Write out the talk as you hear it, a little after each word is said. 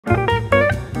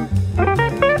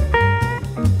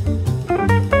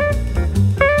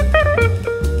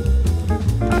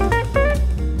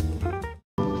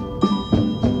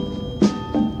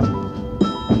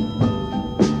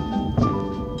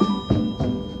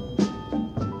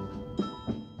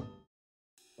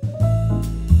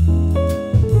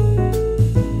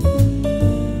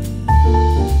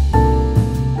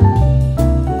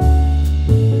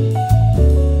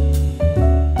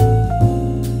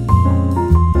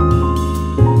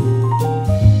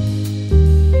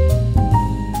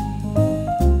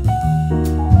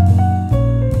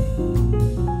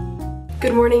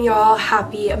y'all,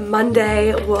 happy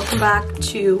Monday. Welcome back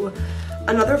to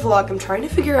another vlog. I'm trying to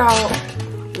figure out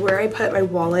where I put my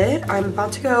wallet. I'm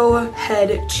about to go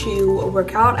head to a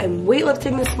workout. I'm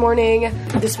weightlifting this morning.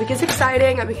 This week is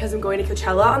exciting because I'm going to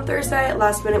Coachella on Thursday,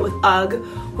 last minute with UGG,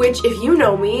 which if you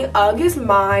know me, UGG is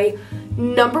my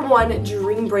 #1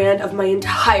 dream brand of my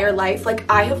entire life. Like,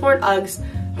 I have worn UGGs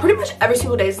pretty much every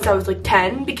single day since I was like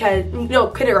 10 because, no,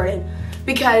 kindergarten.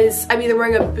 Because I'm either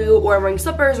wearing a boot or I'm wearing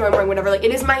slippers or I'm wearing whatever. Like,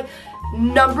 it is my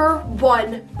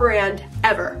 #1 brand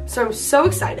ever. So I'm so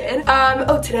excited.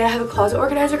 Oh, today I have a closet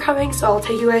organizer coming, so I'll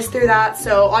take you guys through that.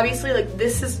 So obviously, like,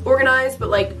 this is organized, but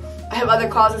like I have other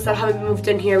closets that haven't moved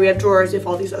in here. We have drawers, we have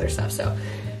all these other stuff. So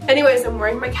anyways, I'm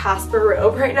wearing my Casper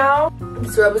robe right now.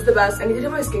 This robe is the best. I need to do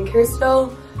my skincare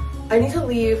still. I need to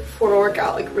leave for a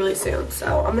workout like really soon.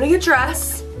 So I'm gonna get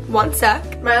dressed. One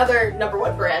sec. My other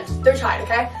 #1 brand, they're Tide,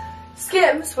 okay?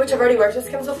 Skims, which I've already worked with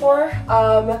Skims before.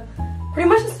 Pretty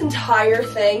much this entire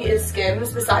thing is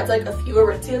Skims, besides like a few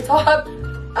Aritzia top.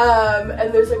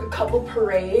 And there's like a couple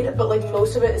Parade, but like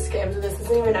most of it is Skims, and this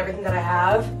isn't even everything that I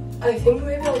have. I think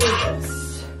maybe I'll do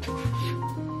this.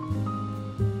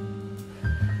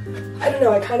 I don't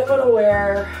know, I kind of want to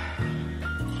wear,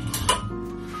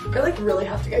 I like really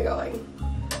have to get going.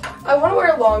 I want to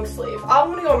wear a long sleeve. I'm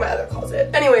gonna go in my other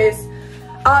closet. Anyways,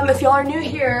 if y'all are new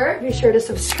here, be sure to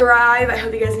subscribe. I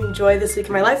hope you guys enjoy this week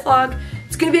in my life vlog.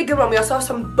 It's gonna be a good one. We also have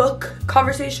some book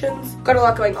conversations. Got a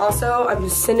lot going also. I'm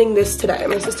just sending this today.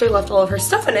 My sister left all of her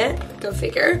stuff in it. Go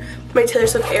figure. My Taylor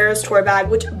Swift Eras tour bag,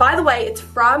 which by the way, it's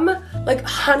from like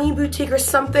Honey Boutique or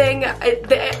something.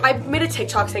 I made a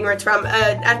TikTok saying where it's from,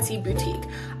 an Etsy boutique.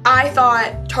 I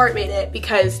thought Tarte made it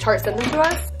because Tarte sent them to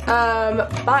us.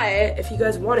 But if you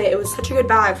guys want it, it was such a good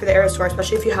bag for the Eras tour,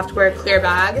 especially if you have to wear a clear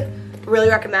bag. Really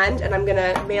recommend, and I'm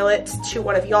gonna mail it to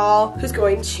one of y'all who's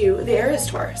going to the Eras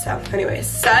tour. So anyways,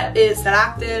 Set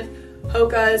Active,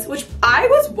 Hoka's, which I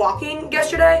was walking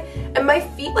yesterday and my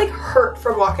feet like hurt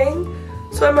from walking.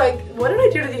 So I'm like, what did I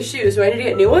do to these shoes? Do I need to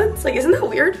get new ones? Like, isn't that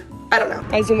weird? I don't know.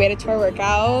 Guys, we made it to our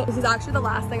workout. This is actually the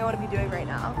last thing I want to be doing right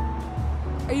now.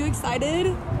 Are you excited?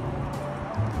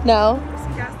 No? There's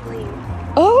some gasoline.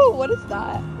 Oh, what is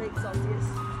that? Great Celsius.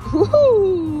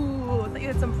 Woohoo! I thought you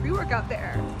had some pre-workout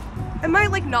there. I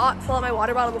might like not fill out my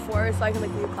water bottle before so I can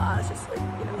like leave class, just like,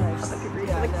 you know, nice. Have like a breathe.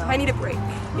 Yeah, like, no. I need a break,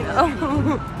 you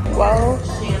know? Well,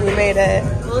 we made it.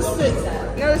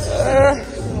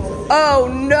 Oh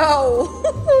no!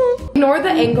 Ignore the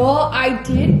angle. I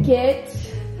did get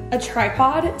a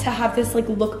tripod to have this like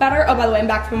look better. Oh, by the way, I'm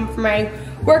back from my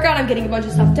workout. I'm getting a bunch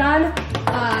of stuff done.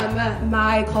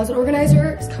 My closet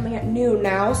organizer is coming at noon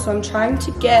now, so I'm trying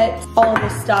to get all of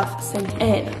this stuff sent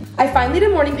in. I finally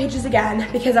did morning pages again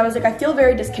because I was like, I feel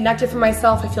very disconnected from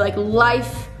myself. I feel like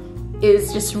life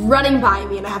is just running by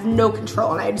me and I have no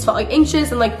control, and I just felt like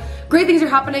anxious and like great things are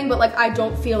happening, but like I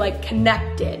don't feel like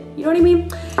connected. You know what I mean?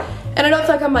 And I don't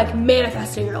feel like I'm like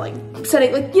manifesting or like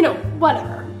setting, like, you know,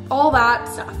 whatever. All that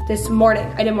stuff. This morning,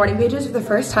 I did morning pages for the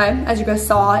first time, as you guys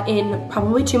saw, in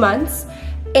probably 2 months.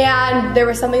 And there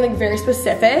was something like very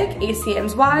specific,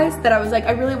 ACMs wise, that I was like,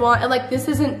 I really want, and like this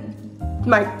isn't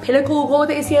my pinnacle goal with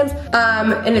the ACMs,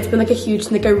 and it's been like a huge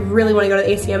thing. Like, I really want to go to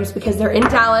the ACMs because they're in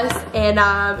Dallas, and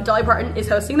Dolly Parton is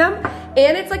hosting them,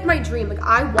 and it's like my dream. Like,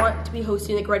 I want to be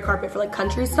hosting like red carpet for like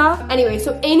country stuff. Anyway,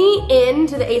 so any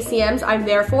into the ACMs I'm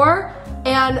there for,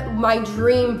 and my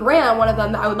dream brand, one of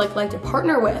them that I would like to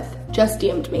partner with, just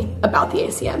DM'd me about the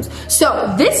ACMs.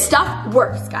 So this stuff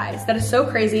works, guys. That is so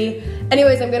crazy.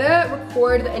 Anyways, I'm gonna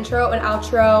record the intro and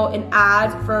outro and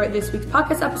ad for this week's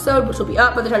podcast episode, which will be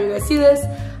up by the time you guys see this.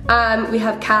 We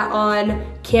have Kat on,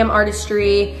 Cam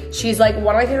Artistry. She's like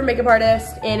one of my favorite makeup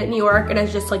artists in New York and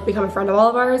has just like become a friend of all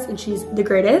of ours, and she's the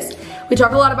greatest. We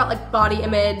talk a lot about like body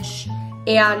image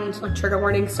and like trigger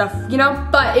warning stuff, you know?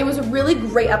 But it was a really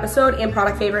great episode, and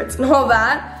product favorites and all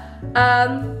that.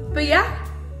 But yeah.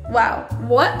 Wow,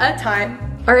 what a time.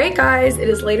 All right, guys, it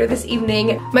is later this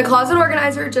evening. My closet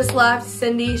organizer just left,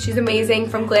 Cindy. She's amazing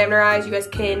from Glamorize. You guys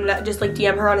can just like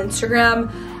DM her on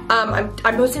Instagram.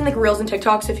 I'm posting like reels and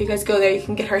TikToks, so if you guys go there, you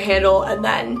can get her handle and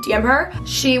then DM her.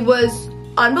 She was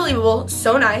unbelievable,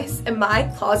 so nice, and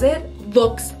my closet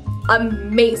looks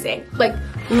amazing. Like,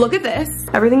 look at this.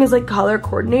 Everything is like color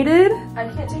coordinated.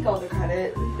 I can't take all the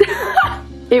credit.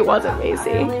 It was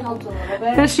amazing. I only helped a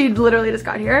little bit. She literally just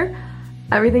got here.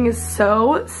 Everything is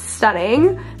so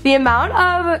stunning. The amount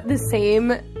of the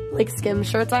same like Skims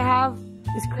shirts I have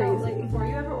is crazy. Like, before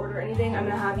you ever order anything, I'm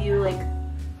gonna have you like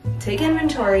take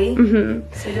inventory.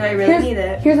 So do I really need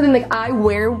it? Here's the thing, like I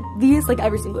wear these like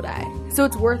every single day, so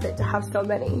it's worth it to have so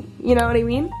many. You know what I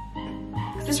mean?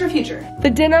 Because just for future. The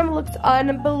denim looks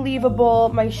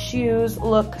unbelievable. My shoes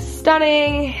look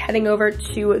stunning. Heading over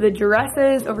to the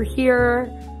dresses over here.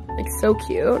 Like, so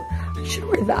cute. I should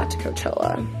wear that to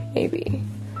Coachella, maybe.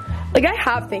 Like, I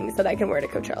have things that I can wear to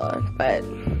Coachella, but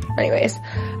anyways.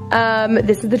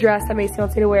 This is the dress that Macy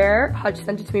wants me to wear. Hutch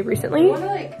sent it to me recently. I wanna,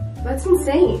 like, that's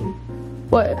insane.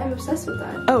 What? I'm obsessed with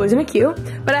that. Oh, isn't it cute?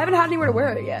 But I haven't had anywhere to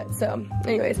wear it yet, so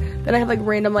anyways. Then I have like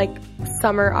random like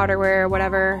summer outerwear,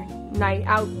 whatever, night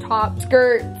out top,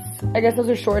 skirts. I guess those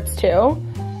are shorts too.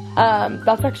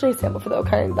 That's actually a sample for the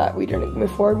kind that we didn't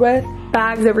move forward with.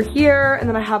 Bags over here, and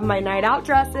then I have my night out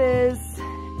dresses,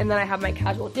 and then I have my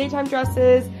casual daytime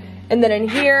dresses, and then in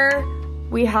here,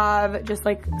 we have just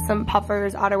like some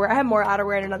puffers, outerwear. I have more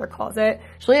outerwear in another closet.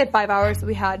 She only had 5 hours, so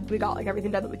we got like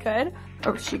everything done that we could.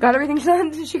 Or she got everything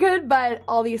done that she could, but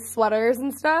all these sweaters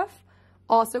and stuff,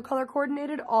 also color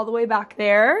coordinated all the way back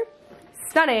there.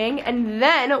 Stunning. And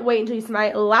then wait until you see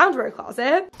my loungewear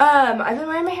closet. I've been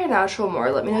wearing my hair natural more.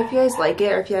 Let me know if you guys like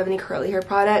it or if you have any curly hair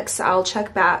products. I'll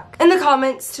check back in the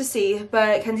comments to see.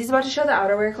 But Kenzie's about to show the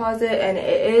outerwear closet, and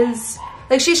it is,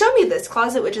 like, she showed me this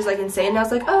closet, which is like insane. And I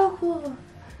was like, oh, cool.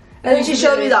 And then she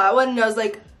showed me that one, and I was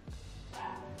like,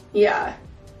 yeah,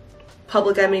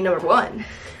 public enemy number 1.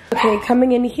 Okay,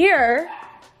 coming in here.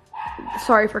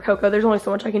 Sorry for Coco, there's only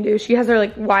so much I can do. She has her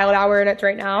like wild hour in it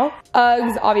right now.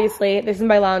 Uggs, obviously, this is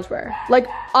my loungewear. Like,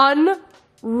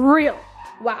 unreal.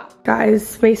 Wow.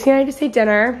 Guys, Macy and I just ate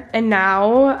dinner, and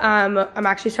now I'm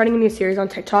actually starting a new series on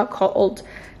TikTok called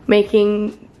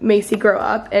Making Macy Grow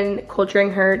Up and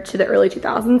culturing her to the early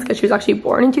 2000s, because she was actually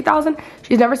born in 2000.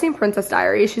 She's never seen Princess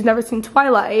Diaries. She's never seen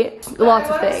Twilight. Lots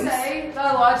of things. I say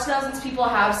that a lot of 2000s people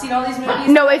have seen all these movies.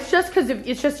 No, it's just because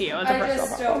it's just you. It's a I personal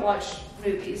just problem. don't watch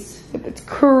movies. It's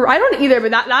I don't either, but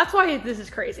that's why this is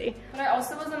crazy. But I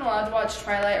also wasn't allowed to watch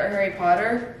Twilight or Harry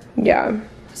Potter, Yeah.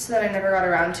 so that I never got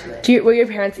around to it. Will your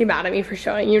parents be mad at me for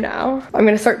showing you now? I'm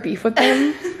gonna start beef with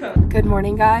them. Good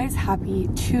morning, guys. Happy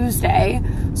Tuesday.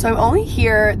 So I'm only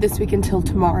here this week until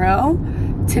tomorrow.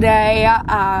 Today,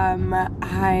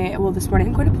 this morning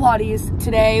I'm going to Pilates.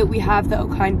 Today we have the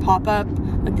Okine pop-up,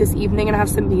 like this evening, and I have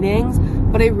some meetings.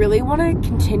 But I really want to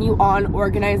continue on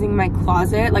organizing my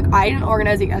closet. Like, I didn't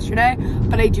organize it yesterday,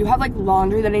 but I do have like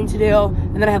laundry that I need to do,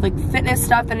 and then I have like fitness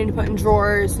stuff that I need to put in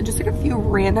drawers, and just like a few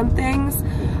random things.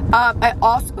 I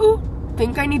also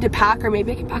think I need to pack, or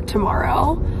maybe I can pack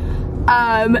tomorrow.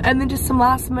 And then just some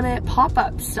last minute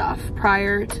pop-up stuff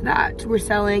prior to that. We're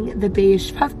selling the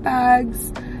beige puff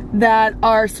bags that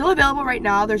are still available right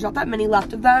now. There's not that many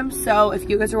left of them, so if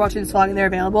you guys are watching this vlog and they're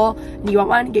available and you want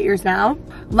one, get yours now.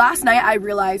 Last night I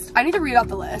realized I need to read out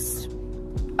the list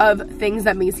of things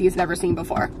that Macy has never seen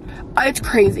before. It's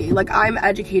crazy. Like, I'm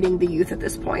educating the youth at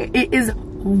this point. It is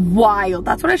wild.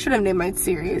 That's what I should have named my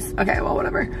series. Okay, well,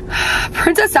 whatever.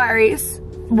 Princess Diaries,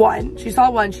 1. She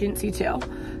saw 1, she didn't see 2.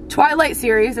 Twilight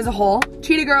series as a whole,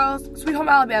 Cheetah Girls, Sweet Home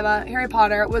Alabama, Harry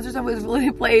Potter, Wizards of Waverly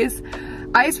Place,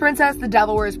 Ice Princess, The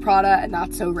Devil Wears Prada, and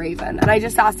Not So Raven. And I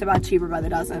just asked about Cheaper by the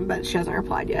Dozen, but she hasn't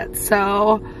replied yet.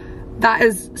 So that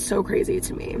is so crazy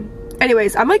to me.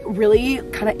 Anyways, I'm like really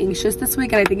kind of anxious this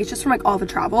week, and I think it's just from like all the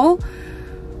travel.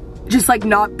 Just like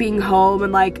not being home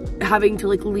and like having to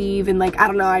like leave, and like, I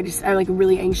don't know, I'm like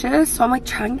really anxious. So I'm like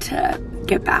trying to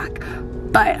get back.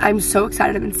 But I'm so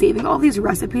excited. I've been saving all these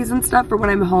recipes and stuff for when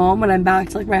I'm home, when I'm back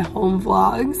to like my home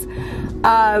vlogs.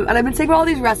 And I've been saving all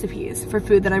these recipes for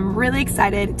food that I'm really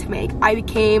excited to make. I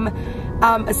became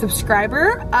a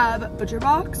subscriber of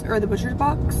ButcherBox, or the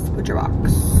ButcherBox.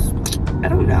 I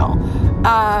don't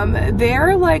know.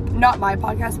 They're like not my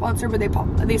podcast sponsor, but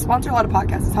they sponsor a lot of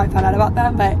podcasts. That's how I found out about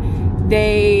them. But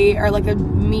they are like a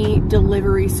meat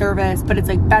delivery service, but it's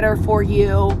like better for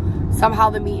you. Somehow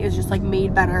the meat is just like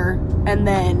made better, and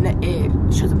then it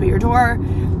shows up at your door.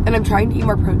 And I'm trying to eat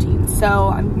more protein, so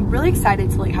I'm really excited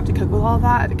to like have to cook with all of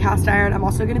that. I have a cast iron. I'm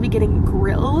also going to be getting a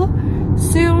grill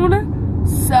soon,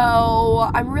 so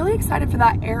I'm really excited for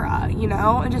that era, you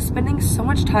know, and just spending so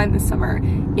much time this summer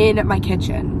in my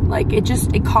kitchen. Like,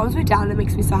 it calms me down and it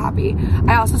makes me so happy.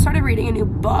 I also started reading a new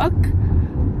book.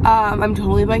 I'm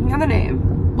totally blanking on the name.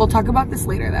 We'll talk about this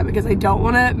later though, because I don't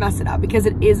want to mess it up, because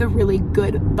it is a really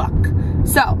good book.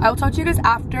 So I will talk to you guys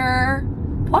after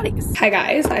Pilates. Hi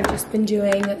guys, I've just been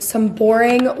doing some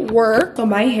boring work on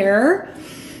my hair.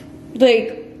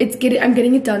 Like, I'm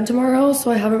getting it done tomorrow,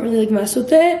 so I haven't really like messed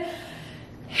with it.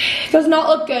 It does not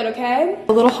look good, okay?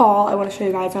 A little haul I want to show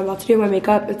you guys. I'm about to do my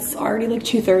makeup. It's already like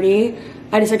 2:30.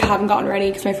 I just like haven't gotten ready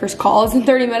because my first call is in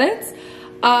 30 minutes.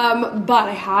 But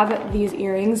I have these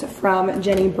earrings from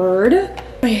Jenny Bird.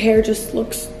 My hair just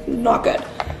looks not good.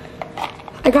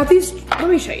 I I got these, let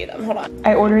me show you them, hold on.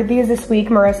 I ordered these this week,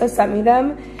 Marissa sent me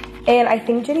them. And I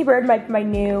think Jenny Bird might be my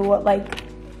new, like,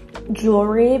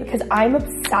 jewelry because I'm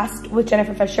obsessed with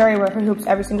Jennifer Fisher. I wear her hoops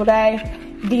every single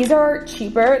day. These are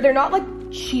cheaper. They're not like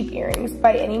cheap earrings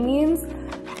by any means,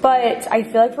 but I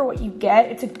feel like for what you get,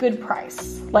 it's a good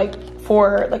price. Like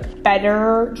for like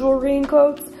better jewelry and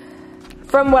quotes.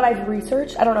 From what I've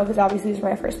researched, I don't know because obviously these are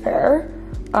my first pair.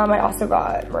 I also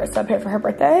got Marissa a pair for her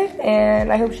birthday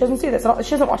and I hope she doesn't see this.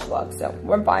 She doesn't watch the vlog, so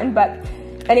we're fine. But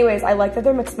anyways, I like that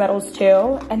they're mixed metals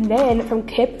too. And then from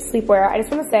Kip Sleepwear, I just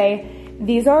want to say,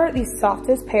 these are the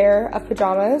softest pair of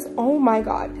pajamas. Oh my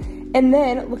God. And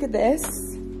then look at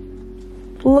this.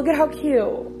 Look at how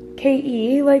cute.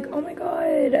 KE, like, oh my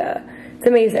God. It's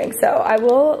amazing. So I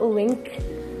will link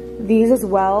these as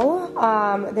well.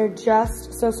 They're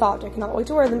just so soft. I cannot wait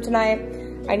to wear them tonight.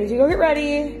 I need to go get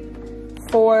ready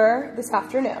for this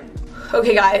afternoon.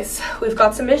 Okay guys, we've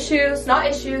got some issues. Not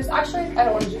issues, actually, I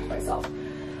don't want to jinx myself.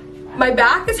 My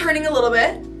back is hurting a little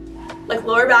bit. Like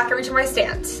lower back every time I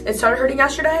stand. It started hurting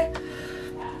yesterday.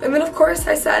 And then of course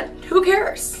I said, who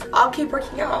cares? I'll keep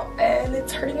working out and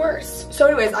it's hurting worse. So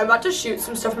anyways, I'm about to shoot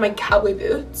some stuff in my cowboy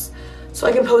boots so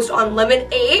I can post on Lemon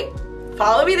 8.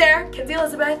 Follow me there, Kenzie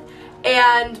Elizabeth,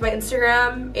 and my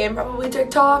Instagram and probably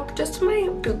TikTok, just my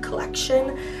boot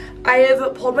collection. I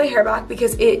have pulled my hair back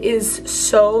because it is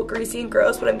so greasy and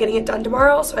gross, but I'm getting it done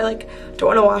tomorrow, so I like don't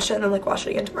want to wash it and then like wash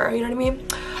it again tomorrow, you know what I mean?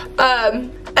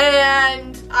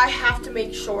 And I have to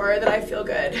make sure that I feel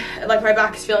good. Like my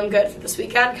back is feeling good for this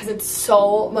weekend because it's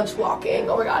so much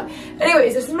walking. Oh my God.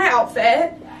 Anyways, this is my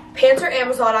outfit. Pants are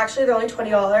Amazon, actually they're only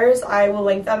 $20. I will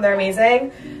link them, they're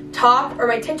amazing. Top, or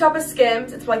my tank top is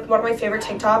Skims. It's like one of my favorite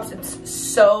tank tops. It's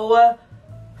so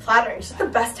flattering. It's just the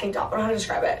best tank top, I don't know how to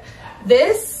describe it.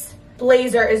 This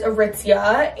blazer is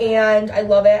Aritzia and I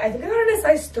love it. I think I got it in a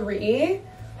size 3.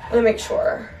 Let me make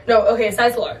sure. No, okay,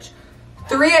 size large.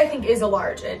 3 I think is a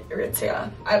large in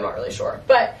Aritzia. I'm not really sure.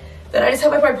 But then I just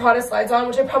have like my Prada slides on,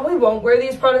 which I probably won't wear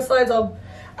these Prada slides.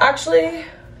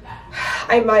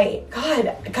 I might.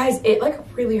 God, guys, it like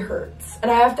really hurts. And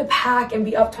I have to pack and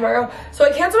be up tomorrow. So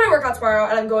I canceled my workout tomorrow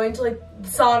and I'm going to like the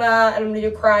sauna and I'm gonna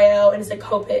do cryo and just like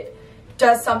hope it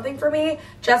does something for me.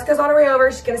 Jessica's on her way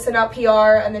over. She's gonna send out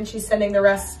PR and then she's sending the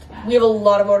rest. We have a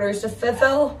lot of orders to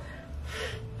fulfill.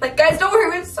 Like, guys, don't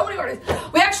worry, we have so many orders.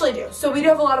 We actually do. So we do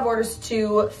have a lot of orders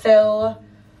to fill.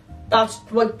 That's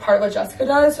like part of what Jessica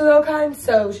does for the Okine.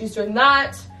 So she's doing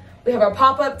that. We have our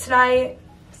pop-up tonight.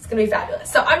 It's gonna be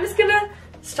fabulous. So I'm just gonna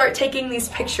start taking these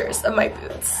pictures of my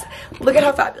boots. Look at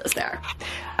how fabulous they are.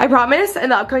 I promise in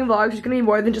the upcoming vlog, there's gonna be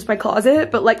more than just my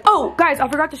closet, but like, oh, guys, I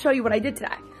forgot to show you what I did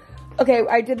today. Okay,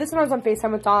 I did this when I was on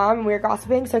FaceTime with Dom and we were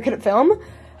gossiping, so I couldn't film.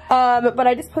 But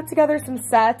I just put together some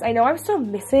sets. I know I'm still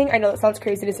missing. I know that sounds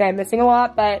crazy to say I'm missing a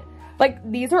lot, but like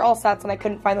these are all sets and I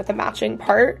couldn't find like the matching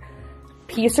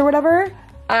piece or whatever.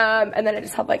 And then I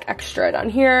just have like extra down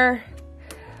here.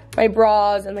 My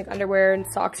bras and like underwear and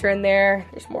socks are in there.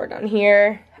 There's more down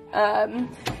here.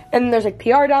 And there's like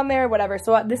PR down there, whatever.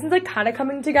 So this is like kind of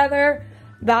coming together.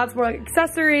 That's more like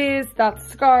accessories. That's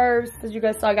scarves, as you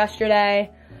guys saw yesterday.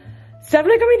 It's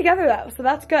definitely coming together though, so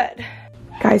that's good.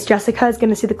 Guys, Jessica is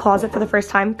gonna see the closet for the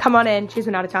first time. Come on in, she's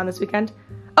been out of town this weekend.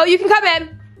 Oh, you can come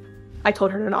in. I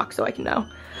told her to knock so I can know.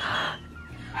 Oh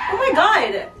my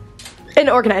God. An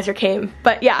organizer came,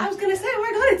 but yeah. I was gonna say, oh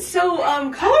my God, it's so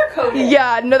color coded.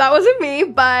 Yeah, no, that wasn't me,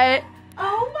 but.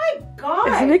 Oh my God.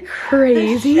 Isn't it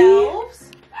crazy? The shelves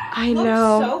I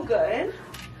know. look so good.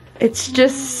 It's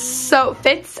just so,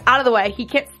 fits out of the way. He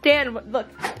can't stand, look.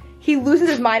 He loses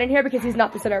his mind in here because he's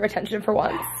not the center of attention for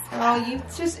once. Oh, you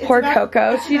just... Poor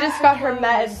Coco. She just got her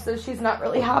meds, so she's not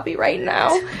really happy right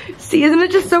now. See, isn't it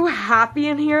just so happy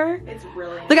in here? It's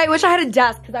really... Like, I wish I had a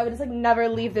desk because I would just, like, never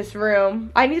leave this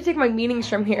room. I need to take my meetings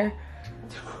from here.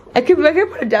 I could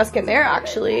put a desk in there,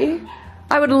 actually.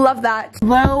 I would love that.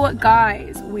 Hello,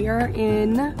 guys. We are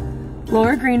in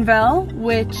Lower Greenville,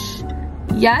 which,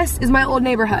 yes, is my old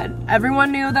neighborhood.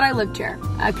 Everyone knew that I lived here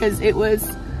because it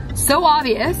was so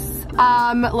obvious.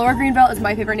 Lower Greenville is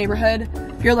my favorite neighborhood.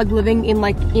 If you're like living in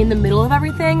the middle of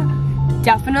everything,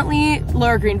 definitely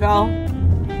Lower Greenville.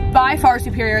 By far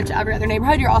superior to every other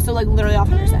neighborhood. You're also like literally off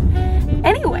Henderson.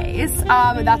 Anyways,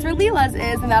 that's where Leela's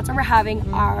is and that's where we're having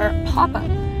our pop-up.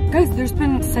 Guys, there's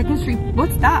been 2nd Street,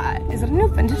 what's that? Is it a new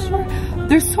vintage store?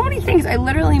 There's so many things. I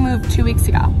literally moved 2 weeks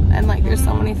ago and like there's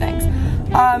so many things.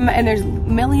 And there's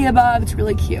Millie above, it's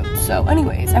really cute. So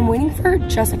anyways, I'm waiting for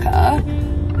Jessica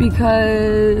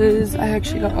because I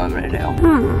actually don't know what I'm gonna do.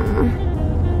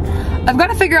 I've got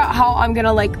to figure out how I'm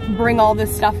gonna like bring all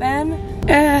this stuff in.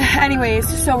 Anyways,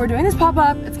 so we're doing this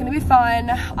pop-up. It's gonna be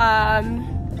fun.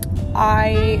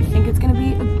 I think it's gonna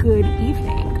be a good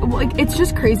evening. Like, it's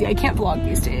just crazy. I can't vlog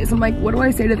these days. I'm like, what do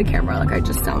I say to the camera? Like, I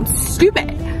just sound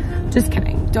stupid. Just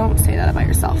kidding. Don't say that about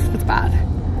yourself. It's bad.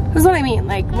 That's what I mean.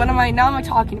 Like, what am I, now I'm like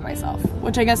talking to myself,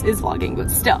 which I guess is vlogging,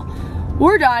 but still.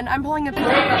 We're done. I'm pulling up.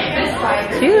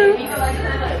 Cute.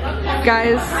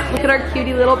 Guys, look at our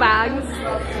cutie little bags.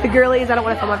 The girlies, I don't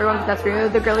want to film everyone because that's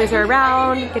rude. The girlies are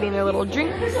around getting their little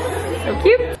drinks. So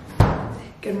cute.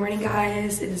 Good morning,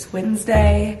 guys. It is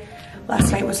Wednesday.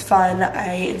 Last night was fun.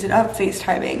 I ended up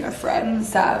FaceTiming a friend,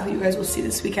 Sav, who you guys will see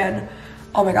this weekend.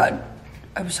 Oh my God,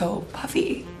 I'm so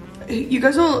puffy. You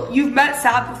guys will, you've met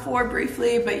Sav before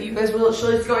briefly, but you guys will,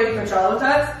 she's going to Coachella with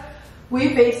us. We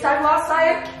FaceTimed last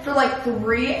night for like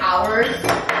 3 hours,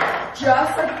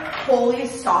 just like fully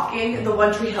stalking the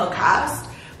One Tree Hill cast.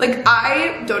 Like,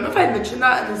 I don't know if I mentioned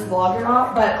that in this vlog or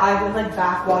not, but I've been like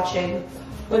back watching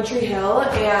One Tree Hill,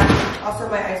 and also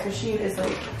my ice machine is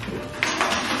like,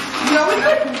 you know when you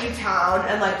like leave town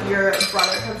and like your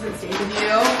brother comes and stays with you,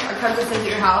 or comes and stays at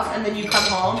your house, and then you come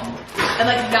home and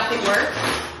like nothing works?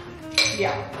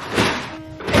 Yeah.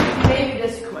 Maybe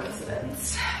just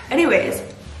coincidence. Anyways,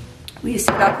 we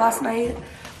stayed up last night,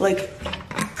 like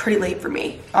pretty late for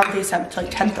me, on FaceTime until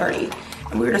like 10:30,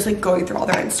 and we were just like going through all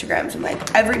their Instagrams, and like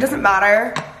it doesn't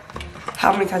matter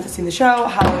how many times I've seen the show,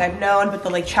 how long I've known, but the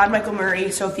like Chad Michael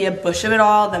Murray, Sophia Bush of it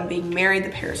all, them being married, the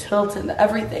Paris Hilton, the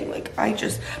everything, like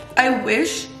I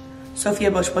wish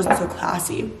Sophia Bush wasn't so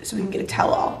classy so we can get a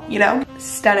tell-all, you know?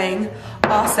 Stunning.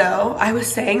 Also, I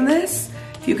was saying this,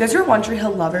 if you guys are One Tree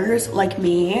Hill lovers like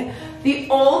me, the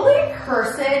only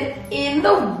person in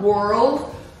the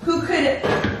world who could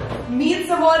meet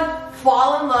someone,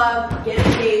 fall in love, get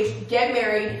engaged, get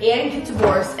married, and get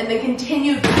divorced, and then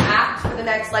continue to act for the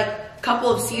next like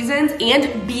couple of seasons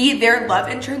and be their love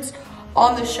interest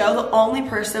on the show, the only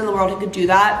person in the world who could do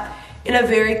that in a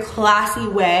very classy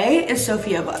way is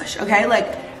Sophia Bush, okay?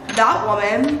 Like, that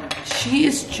woman, she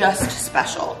is just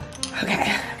special.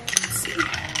 Okay, let's see.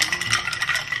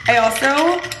 I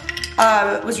also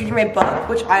was reading my book,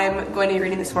 which I'm going to be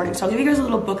reading this morning, so I'll give you guys a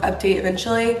little book update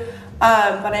eventually.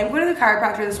 But I'm going to the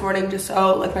chiropractor this morning just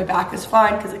so like my back is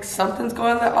fine, because like something's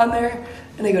going on there,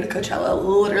 and I go to Coachella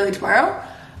literally tomorrow.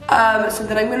 So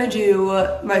then I'm gonna do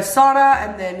my sauna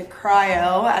and then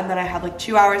cryo, and then I have like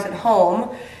 2 hours at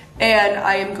home, and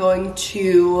I am going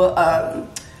to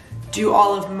do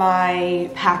all of my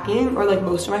packing, or like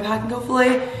most of my packing hopefully,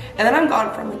 and then I'm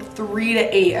gone from like 3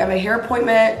 to 8. I have a hair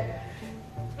appointment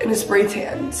and a spray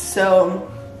tan, so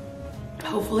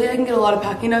hopefully I can get a lot of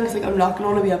packing done, because like I'm not gonna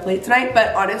want to be up late tonight.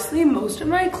 But honestly, most of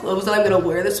my clothes that I'm gonna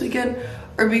wear this weekend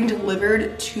are being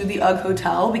delivered to the UGG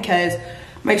hotel, because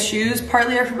my shoes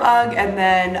partly are from UGG, and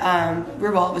then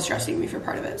Revolve was dressing me for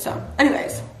part of it. So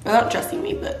anyways, they're not dressing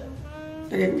me, but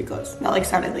they're giving me clothes. Not like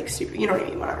sounded like super, you know what I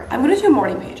mean, whatever. I'm gonna do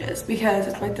morning pages because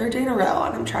it's my 3rd day in a row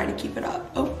and I'm trying to keep it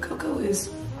up. Oh, Coco is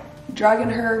dragging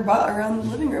her butt around the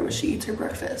living room as she eats her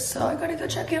breakfast, so I gotta go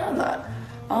check in on that.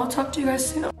 I'll talk to you guys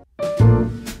soon.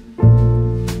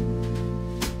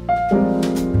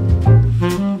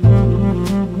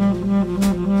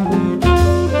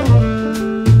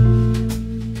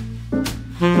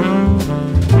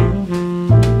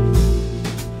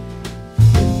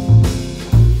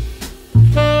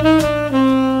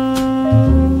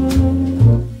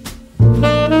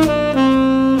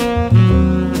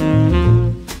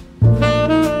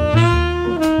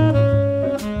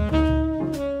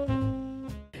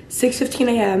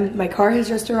 My car has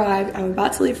just arrived. I'm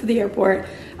about to leave for the airport.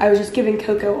 I was just giving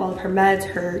Coco all of her meds.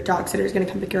 Her dog sitter is gonna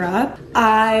come pick her up.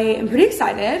 I am pretty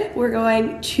excited. We're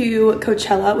going to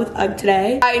Coachella with UGG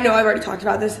today. I know I've already talked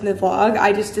about this in the vlog.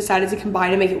 I just decided to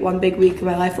combine and make it one big week in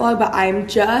my life vlog, but I'm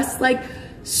just like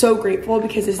so grateful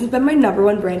because this has been my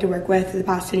 #1 brand to work with for the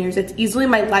past 10 years. It's easily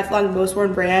my lifelong most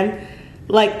worn brand.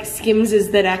 Like Skims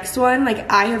is the next one.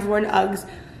 Like I have worn UGGs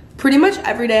pretty much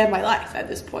every day of my life at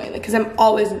this point, like because I'm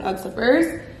always in UGG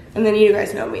slippers. And then you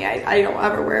guys know me, I don't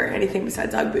ever wear anything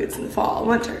besides UGG boots in the fall and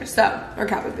winter, so, or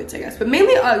cowboy boots I guess, but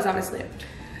mainly UGGs honestly.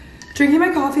 Drinking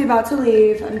my coffee, about to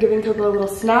leave. I'm giving Coco a little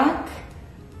snack.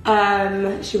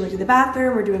 She went to the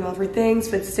bathroom, we're doing all of her things,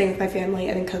 but staying with my family,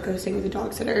 and then Coco's staying with the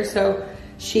dog sitter, so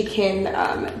she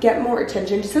can get more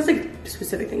attention. Just has like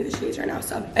specific things that she needs right now,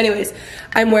 so. Anyways,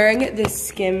 I'm wearing this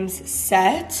Skims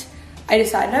set. I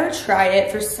decided I would try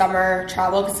it for summer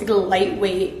travel because it's like a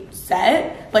lightweight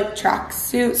set, like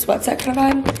tracksuit, sweat set kind of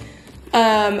vibe.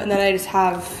 And then I just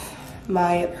have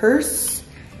my purse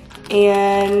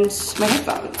and my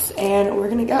headphones, and we're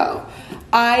gonna go.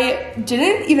 I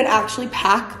didn't even actually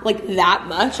pack like that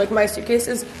much. Like my suitcase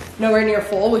is nowhere near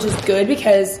full, which is good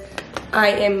because I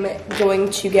am going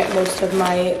to get most of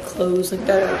my clothes, like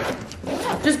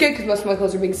just good because most of my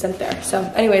clothes are being sent there. So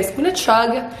anyways, I'm gonna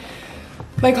chug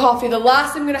my coffee. The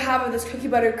last I'm gonna have of this cookie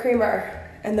butter creamer,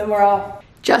 and then we're off.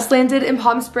 Just landed in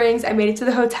Palm Springs. I made it to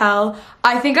the hotel.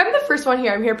 I think I'm the first one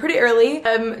here. I'm here pretty early.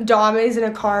 Dom is in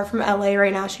a car from LA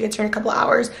right now. She gets here in a couple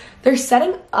hours. They're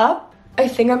setting up. I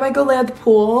think I might go lay at the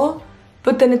pool,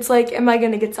 but then it's like, am I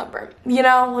gonna get sunburned? You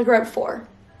know, like right before.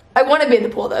 I wanna be in the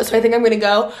pool though, so I think I'm gonna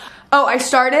go. Oh, I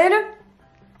started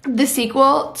the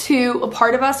sequel to A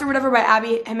Part of Us or whatever by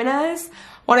Abby Jimenez.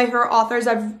 One of her authors.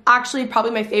 I've actually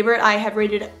probably my favorite. I have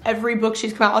rated every book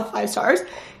she's come out with 5 stars.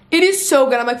 It is so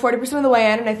good. I'm like 40% of the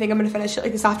way in, and I think I'm gonna finish it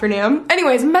like this afternoon.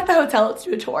 Anyways, I'm at the hotel. Let's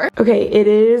do a tour. Okay, it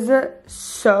is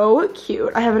so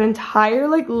cute. I have an entire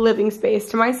like living space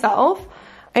to myself.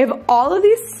 I have all of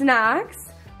these snacks,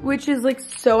 which is like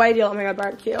so ideal. Oh my God,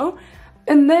 barbecue.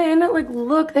 And then like,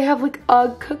 look, they have like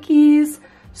UGG cookies.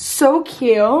 So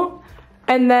cute.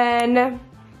 And then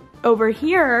over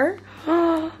here,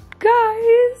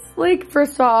 guys, like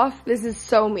first off, this is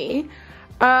so me.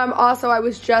 Also, I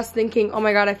was just thinking, oh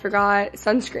my God, I forgot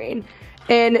sunscreen.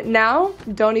 And now,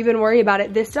 don't even worry about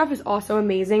it. This stuff is also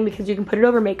amazing because you can put it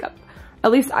over makeup.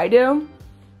 At least I do.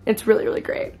 It's really, really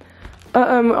great.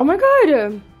 Oh my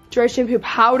God. Dry shampoo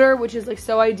powder, which is like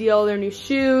so ideal. Their new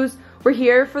shoes. We're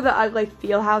here for the like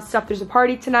Feel House stuff. There's a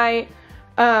party tonight.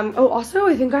 Oh, also,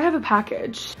 I think I have a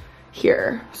package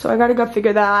here. So I gotta go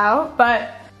figure that out.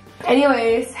 But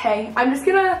anyways, hey, I'm just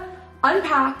gonna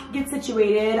unpack, get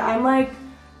situated. I'm like,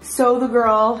 so the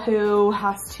girl who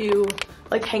has to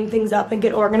like hang things up and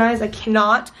get organized. I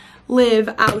cannot live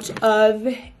out of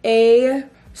a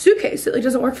suitcase. It like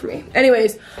doesn't work for me.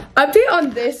 Anyways, update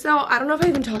on this though. I don't know if I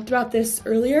even talked about this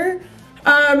earlier.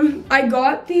 I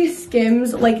got the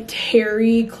Skims like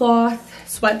terry cloth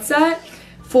sweat set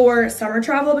for summer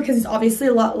travel because it's obviously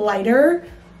a lot lighter.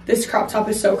 This crop top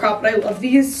is so cropped, but I love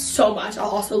these so much.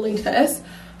 I'll also link this.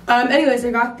 Anyways,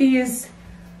 I got these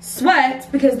sweats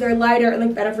because they're lighter and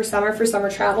like better for summer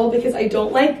travel because I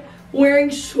don't like wearing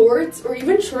shorts or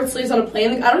even short sleeves on a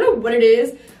plane. Like I don't know what it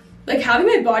is. Like having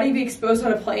my body be exposed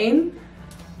on a plane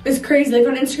is crazy. Like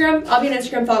on Instagram, I'll be an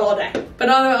Instagram thought all day. But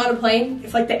on a plane,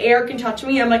 if like the air can touch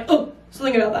me, I'm like, oh,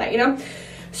 something about that, you know?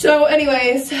 So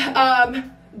anyways,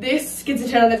 this gets a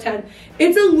 10 out of 10.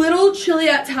 It's a little chilly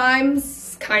at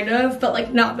times, kind of, but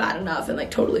like not bad enough and like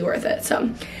totally worth it.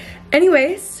 So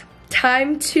anyways,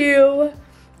 time to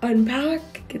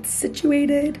unpack, get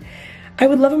situated. I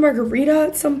would love a margarita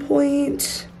at some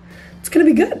point. It's gonna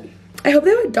be good. I hope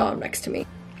they have a Dom next to me.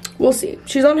 We'll see.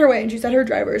 She's on her way and she said her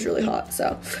driver is really hot.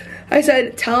 So I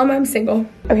said, tell him I'm single.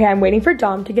 Okay, I'm waiting for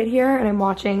Dom to get here and I'm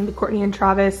watching the Courtney and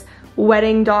Travis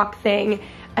wedding doc thing.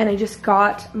 And I just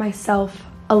got myself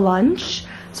a lunch.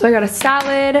 So I got a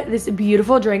salad, this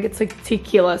beautiful drink. It's like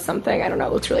tequila something. I don't know,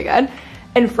 it looks really good.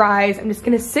 And fries. I'm just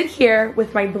gonna sit here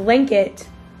with my blanket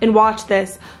and watch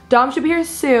this. Dom should be here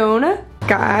soon.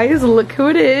 Guys, look who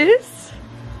it is.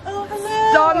 Oh,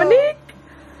 hello. Dominique.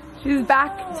 She's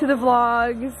back to the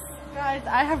vlogs. Guys,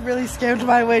 I have really scammed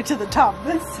my way to the top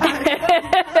this time.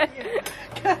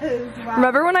 Wow.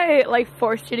 Remember when I like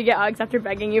forced you to get Uggs after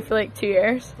begging you for like 2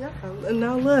 years? Yeah, and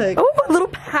now look. Oh, a little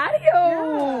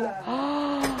patio.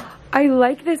 Yeah. I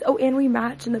like this. Oh, and we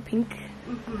match in the pink.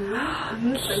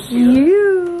 Mm-hmm. So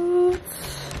cute.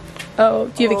 Oh,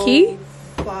 do you have a key?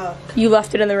 Fuck. You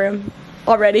left it in the room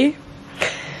already.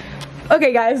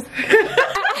 Okay, guys.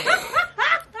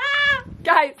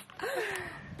 Guys,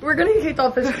 we're gonna get kicked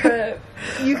off this trip.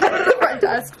 You come to the front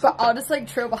desk, but I'll just like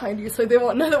trail behind you so they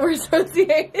won't know that we're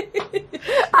associated.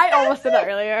 I almost did that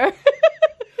earlier.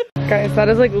 Guys, that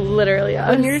is like literally us.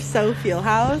 When you're so Feel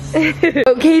House.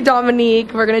 Okay,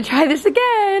 Dominique, we're gonna try this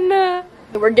again.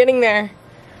 We're getting there.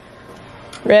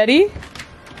 Ready?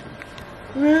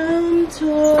 Room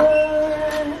tour.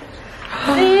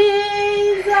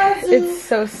 It's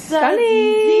so stunning.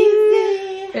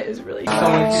 It is really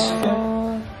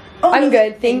oh, I'm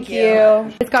good, thank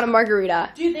you. It's got a margarita.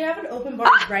 Dude, they have an open bar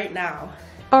right now.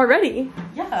 Already?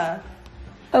 Yeah.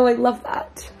 Oh, I love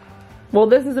that. Well,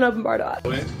 this is an open bar to us.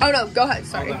 Oh no, go ahead,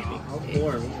 sorry.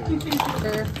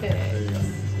 Perfect.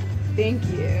 Thank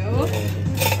you.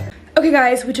 Okay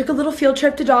guys, we took a little field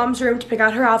trip to Dom's room to pick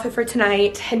out her outfit for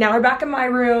tonight. And now we're back in my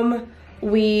room.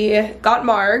 We got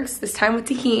margs, this time with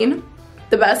tahini,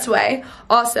 the best way.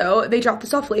 Also, they dropped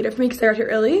this off later for me because they got here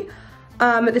early.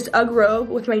 This UGG robe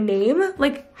with my name,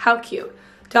 like how cute.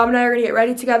 Dom and I are gonna get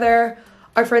ready together.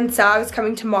 Our friend Sav is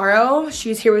coming tomorrow.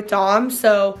 She's here with Dom,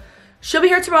 so she'll be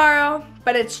here tomorrow,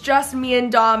 but it's just me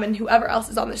and Dom and whoever else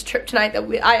is on this trip tonight that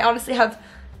I honestly have,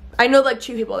 I know like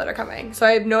 2 people that are coming, so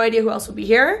I have no idea who else will be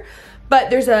here. But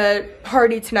there's a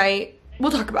party tonight.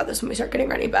 We'll talk about this when we start getting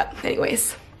ready, but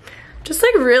anyways. Just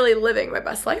like really living my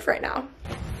best life right now.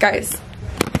 Guys,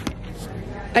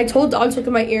 I told Dawn to look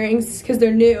at my earrings because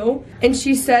they're new. And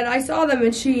she said, I saw them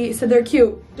and she said they're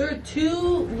cute. There are 2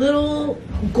 little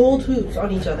gold hoops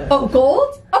on each other. Oh,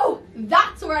 gold? Oh,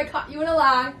 that's where I caught you in a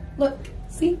lie. Look,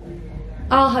 see?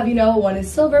 I'll have you know, one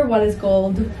is silver, one is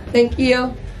gold. Thank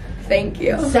you. Thank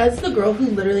you. Says the girl who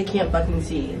literally can't fucking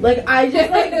see. Like, I just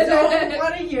like don't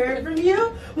want to hear it from you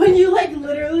when you like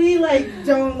literally like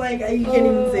don't like you can't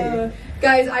even see.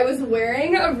 Guys, I was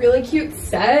wearing a really cute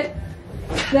set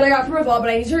that I got from Revolve,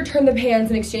 but I need to return the pants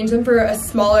and exchange them for a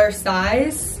smaller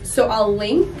size. So I'll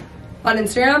link on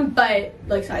Instagram, but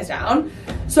like size down.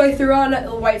 So I threw on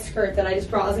a white skirt that I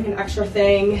just brought as like an extra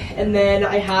thing, and then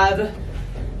I have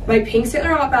my pink Saint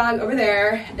Laurent bag over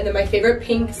there, and then my favorite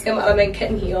pink Sam Edelman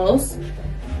kitten heels.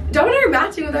 Dawn and I are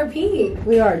matching with our pink.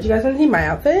 We are. Do you guys want to see my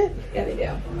outfit? Yeah, they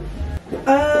do.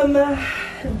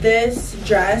 This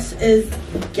dress is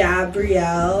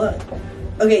Gabrielle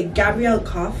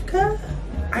Kafka.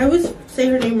 I always say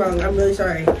her name wrong. I'm really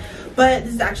sorry. But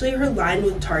this is actually her line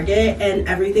with Target, and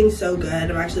everything's so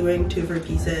good. I'm actually wearing 2 of her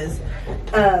pieces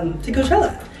to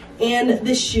Coachella. And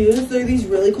the shoes, they're these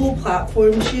really cool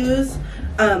platform shoes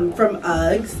from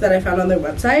Uggs that I found on their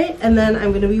website. And then I'm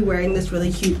going to be wearing this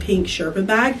really cute pink Sherpa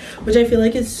bag, which I feel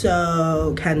like is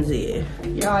so Kenzie.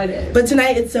 Yeah, it is. But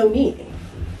tonight it's so me.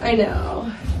 I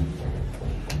know.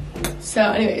 So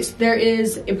anyways, there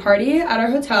is a party at our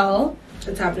hotel.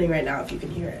 It's happening right now if you can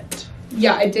hear it.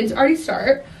 Yeah, it did already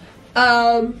start.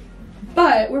 But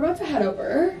we're about to head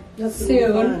over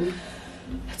soon.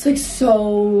 It's like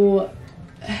so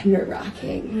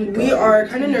nerve-wracking. We are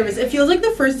kind of nervous. It feels like the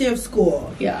first day of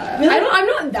school. Yeah. Really? I'm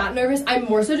not that nervous. I'm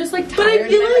more so just like tired. But I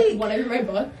feel and I like want to read my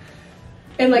book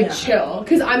and like chill,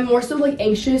 because I'm more so like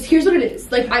anxious. Here's what it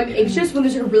is. Like, I'm anxious when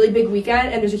there's a really big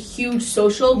weekend and there's a huge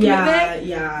social commitment.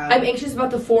 Yeah. I'm anxious about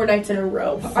the 4 nights in a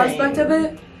row aspect of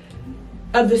it.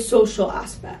 Of the social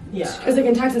aspect. Yeah. Because like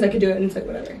in Texas I could do it and it's like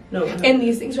whatever. No. And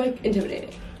these things are like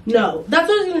intimidating. No. That's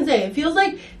what I was gonna say. It feels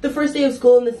like the first day of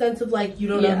school in the sense of like you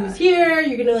don't know who's here,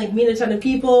 you're gonna like meet a ton of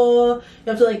people,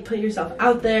 you have to like put yourself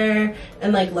out there,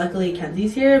 and like luckily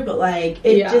Kenzie's here, but like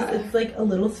it's like a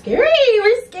little scary.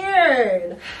 We're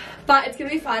scared. But it's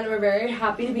gonna be fun. We're very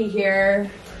happy to be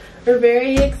here. We're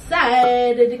very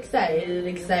excited.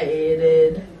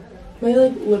 My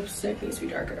like lipstick needs to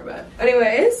be darker, but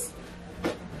anyways.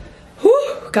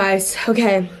 Whew, guys,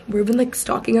 okay, we've been like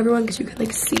stalking everyone because you can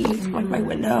like see on my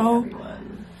window.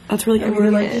 That's really good.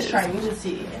 We're like just trying to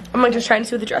see. I'm like just trying to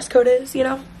see what the dress code is, you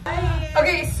know?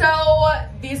 Okay, so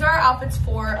these are our outfits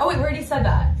for, oh wait, we already said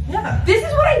that. Yeah. This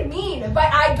is what I mean, but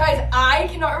guys, I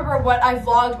cannot remember what I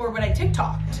vlogged or what I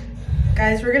TikToked.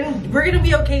 Guys, we're gonna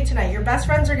be okay tonight. Your best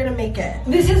friends are gonna make it.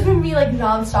 This has been me like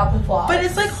non-stop with vlogs. But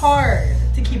it's like hard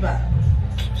to keep up.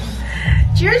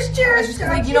 Cheers.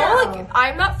 Like, you know, like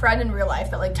I'm that friend in real life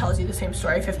that like tells you the same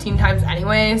story 15 times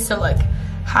anyway, so like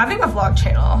having a vlog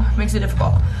channel makes it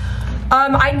difficult.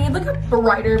 I need like a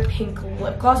brighter pink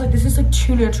lip gloss. Like this is like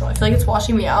too neutral. I feel like it's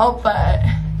washing me out, but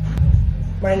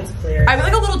mine's clear. I was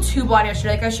like a little too blonde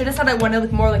yesterday. Like I should have said I wanted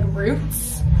like more like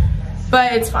roots,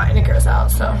 but it's fine. It goes out,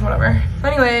 so whatever.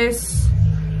 Anyways,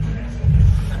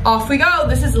 off we go.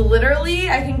 This is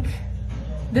literally, I think,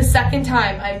 the second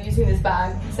time I'm using this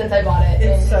bag since I bought it.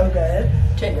 It's so good.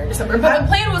 January, December. But the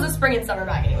plan was a spring and summer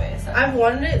bag anyway. So. I've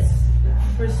wanted it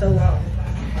for so long.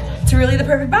 It's really the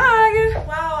perfect bag.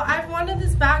 Wow, I've wanted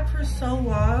this bag for so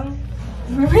long.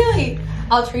 Really?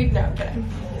 I'll trade. No, I'm kidding.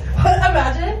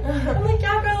 Imagine. I'm like,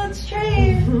 yeah, girl, let's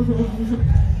trade.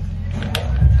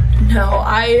 No,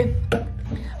 I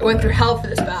went through hell for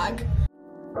this bag.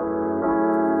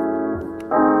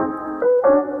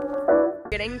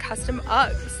 Getting custom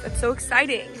Uggs. That's so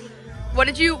exciting. What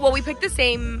did you, well, we picked the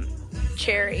same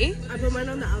cherry. I put mine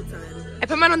on the outside. I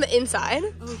put mine on the inside.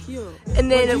 Oh, cute. And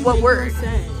then what word?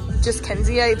 Say? Just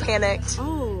Kenzie, I panicked.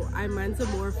 Oh, mine's a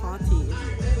more fati.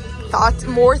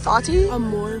 More thoughty? A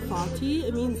more fati?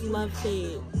 It means love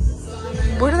fate.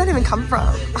 Where did that even come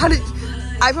from? How did,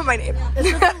 I put my name.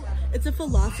 It's a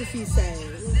philosophy saying.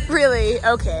 Really?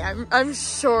 Okay, I'm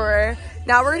sure.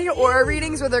 Now we're gonna get aura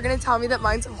readings where they're gonna tell me that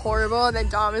mine's horrible and then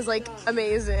Dom is like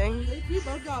amazing. We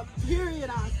both got period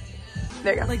on.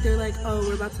 There you go. Like they're like, oh,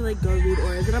 we're about to like go read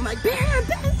auras, and I'm like, period.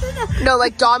 No,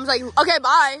 like Dom's like, okay,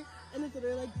 bye. And then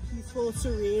they're like peaceful,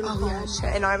 serene. Oh yeah,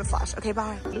 shit. And now I have a flash. Okay,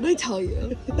 bye. What did I tell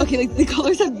you? Okay, like the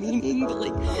colors have meaning, but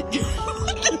like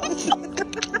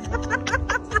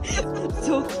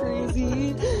so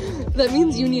crazy. That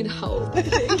means you need help. No,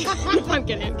 I'm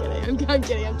kidding. I'm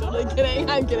totally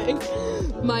kidding.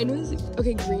 Mine was,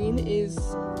 okay, green is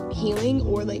healing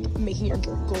or like making your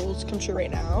goals come true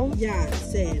right now. Yeah,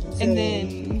 same. So And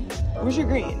then, where's your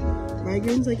green? my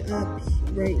green's like up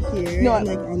right here No, and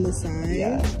like on the side.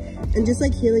 Yeah. And just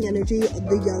like healing energy,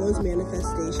 the yellow's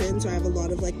manifestation. So I have a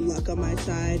lot of like luck on my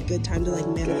side, good time to like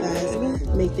manifest,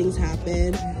 make things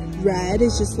happen. Red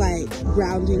is just like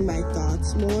grounding my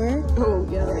thoughts more. Oh,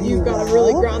 yeah. You've got to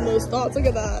really ground those thoughts. Look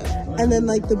at that. And then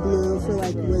like the blue for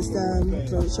like wisdom,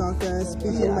 throat chakra,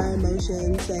 speaking my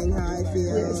emotions, saying how I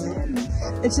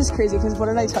feel. It's just crazy because what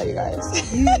did I tell you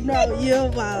guys? You know,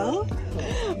 you well.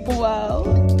 Wow.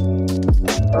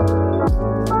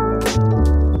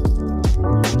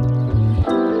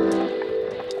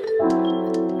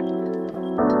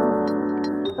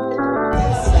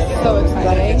 So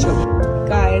exciting.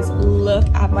 Guys, look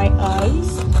at my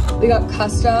Uggs. We got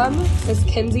custom, this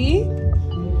Kenzie.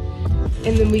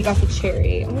 And then we got the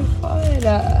cherry. Oh my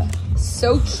god.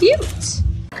 So cute.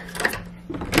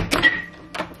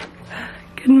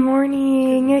 Good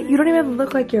morning. You don't even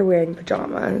look like you're wearing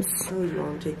pajamas. Oh, you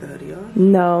want to take the hoodie off?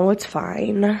 No, it's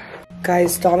fine.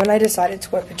 Guys, Dom and I decided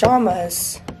to wear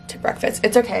pajamas to breakfast.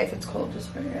 It's okay if it's cold,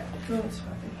 just wear it. No, it's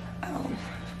fine. Oh.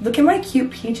 Look at my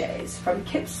cute PJs from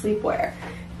Kip Sleepwear.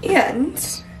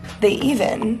 And they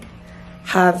even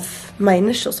have my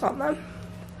initials on them.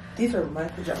 These are my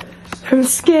pajamas. From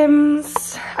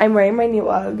Skims. I'm wearing my new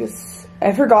Uggs.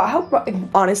 I forgot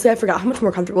how much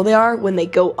more comfortable they are when they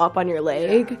go up on your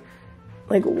leg.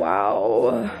 Like,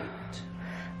 wow.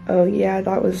 Oh yeah,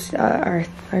 that was our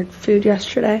food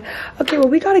yesterday. Okay, well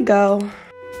we gotta go.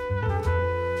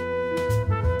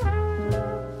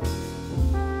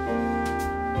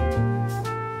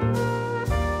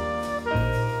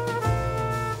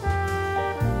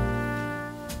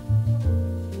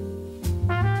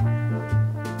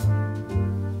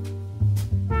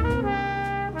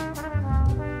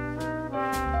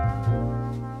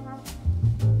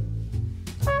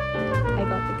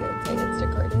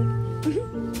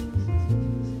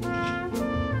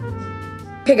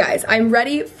 Okay guys, I'm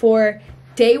ready for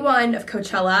day one of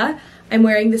Coachella. I'm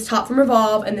wearing this top from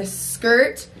Revolve and this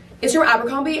skirt. It's from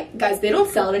Abercrombie. Guys, they don't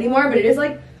sell it anymore, but it is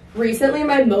like recently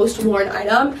my most worn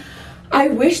item. I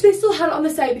wish they still had it on the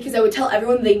site because I would tell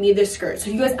everyone they need this skirt. So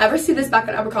if you guys ever see this back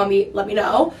on Abercrombie, let me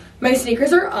know. My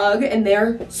sneakers are UGG and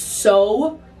they're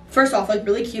so, first off, like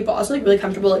really cute, but also like really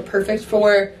comfortable, like perfect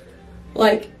for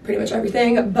like pretty much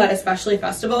everything, but especially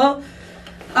festival.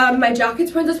 My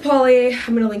jacket's Princess Polly.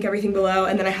 I'm gonna link everything below.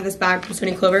 And then I have this bag from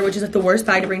Sweeney Clover, which is like the worst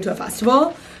bag to bring to a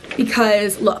festival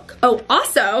because look. Oh,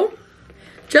 also,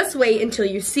 just wait until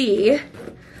you see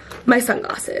my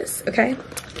sunglasses, okay?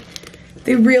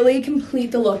 They really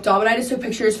complete the look. Dom and I just took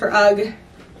pictures for UGG.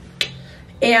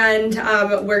 And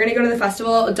we're gonna go to the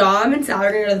festival. Dom and Sal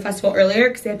are gonna go to the festival earlier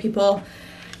because they have people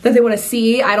that they want to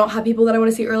see. I don't have people that I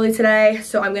want to see early today.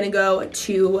 So I'm gonna go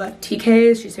to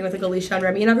TK's. She's staying with like Alicia and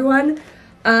Remy and everyone.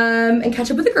 And catch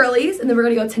up with the girlies, and then we're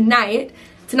gonna go tonight.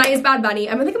 Tonight is Bad Bunny.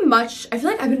 I'm in like I feel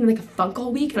like I've been in like a funk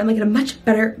all week, and I'm like in a much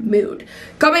better mood.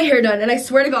 Got my hair done, and I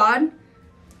swear to God,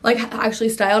 like actually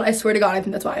styled, I swear to God, I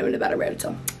think that's why I'm in a better mood,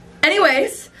 so.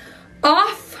 Anyways,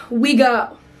 off we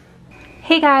go.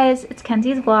 Hey guys, it's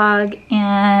Kenzie's vlog,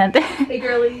 and Hey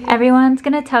girlies. everyone's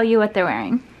gonna tell you what they're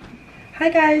wearing. Hi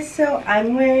guys, so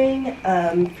I'm wearing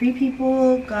Free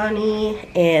People, Ghani,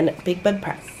 and Big Bud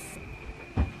Press.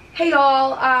 Hey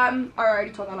y'all, I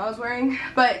already told them I was wearing,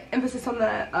 but emphasis on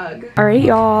the UGG. All right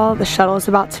y'all, the shuttle is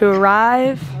about to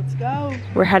arrive. Let's go.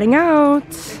 We're heading out.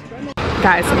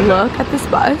 Guys, look at this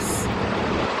bus.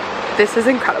 This is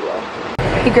incredible.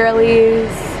 Hey girlies,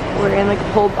 we're in like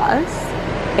a whole bus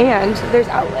and there's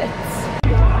outlets.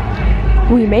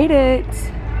 We made it.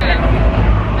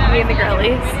 Me and the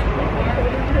girlies.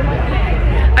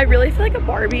 I really feel like a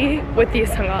Barbie with these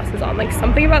sunglasses on. Like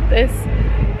something about this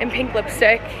and pink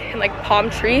lipstick and like palm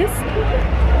trees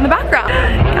in the background.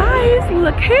 Guys,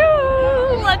 look who!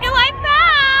 Look who I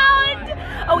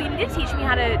found! Oh, you need to teach me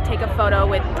how to take a photo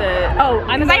with the... Oh,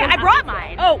 I brought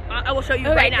mine. Oh, I will show you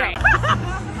right now.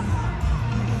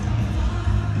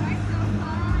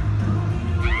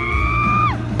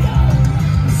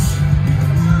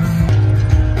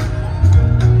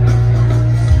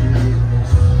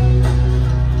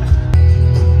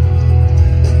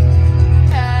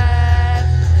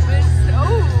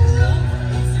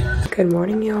 Good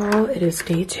morning, y'all. It is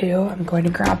day 2. I'm going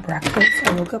to grab breakfast.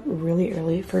 I woke up really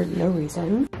early for no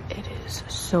reason. It is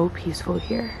so peaceful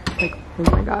here. Like, oh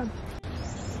my God.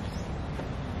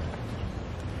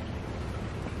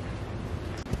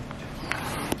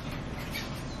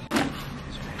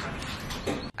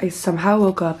 I somehow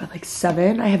woke up at like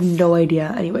 7. I have no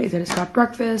idea. Anyways, I just got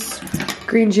breakfast,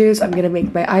 green juice. I'm gonna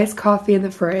make my iced coffee in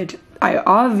the fridge. I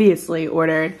obviously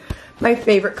ordered my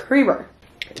favorite creamer.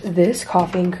 This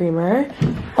coffee and creamer,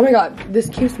 oh my god, this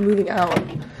keeps moving out.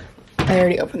 I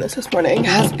already opened this morning.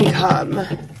 Has become,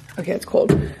 okay, it's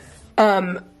cold.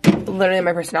 Literally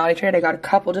my personality trait. I got a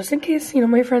couple just in case, you know,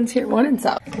 my friends here wanted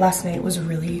some. Last night was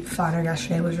really fun, or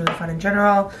yesterday was really fun in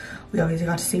general. We obviously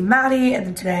got to see Maddie, and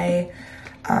then today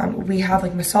we have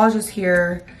like massages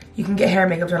here. You can get hair and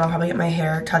makeup done. I'll probably get my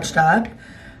hair touched up.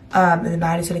 And then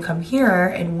Maddie's gonna come here,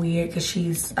 and because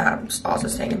she's also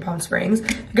staying in Palm Springs.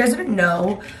 If you guys didn't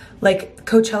know, like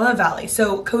Coachella Valley.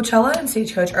 So Coachella and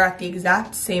Stagecoach are at the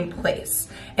exact same place.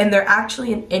 And they're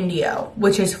actually in Indio,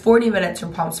 which is 40 minutes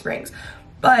from Palm Springs.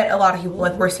 But a lot of people,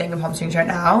 like we're staying in Palm Springs right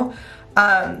now.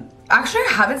 Actually,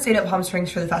 I haven't stayed at Palm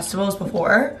Springs for the festivals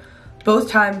before. Both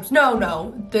times, guys,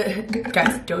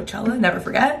 Coachella, never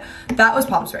forget. That was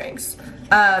Palm Springs.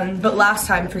 But last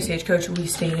time for Stagecoach, we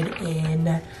stayed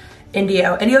in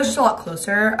Indio. Indio's just a lot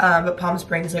closer, but Palm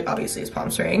Springs, like obviously is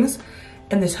Palm Springs.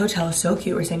 And this hotel is so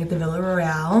cute. We're staying at the Villa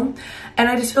Royale. And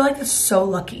I just feel like it's so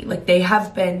lucky. Like they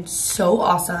have been so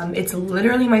awesome. It's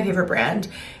literally my favorite brand.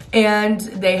 And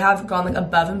they have gone like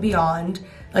above and beyond,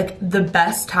 like the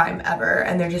best time ever.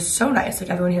 And they're just so nice. Like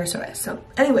everyone here is so nice. So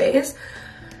anyways,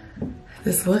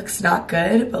 this looks not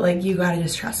good, but like you gotta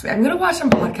just trust me. I'm gonna watch some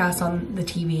podcasts on the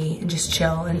TV and just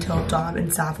chill until Dawn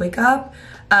and Sav wake up.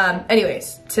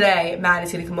 Anyways, today Matt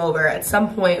is gonna come over. At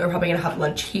some point, we're probably gonna have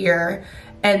lunch here.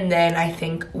 And then I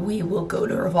think we will go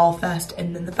to Revolve Fest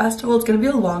and then the festival. It's gonna be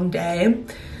a long day. And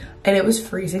it was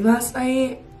freezing last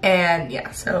night. And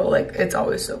yeah, so like it's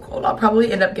always so cold. I'll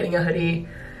probably end up getting a hoodie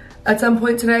at some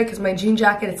point today because my jean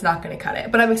jacket, it's not gonna cut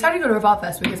it. But I'm excited to go to Revolve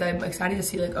Fest because I'm excited to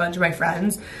see like a bunch of my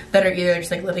friends that are either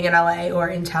just like living in LA or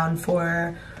in town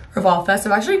for Revolve Fest.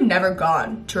 I've actually never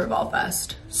gone to Revolve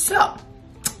Fest. So,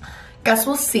 guess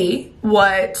we'll see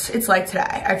what it's like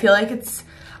today. I feel like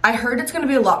I heard it's gonna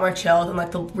be a lot more chill than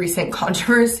like the recent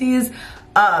controversies.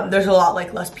 There's a lot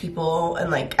like less people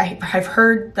and like I've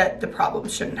heard that the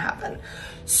problems shouldn't happen.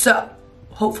 So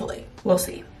hopefully we'll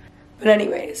see. But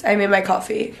anyways, I made my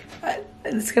coffee, but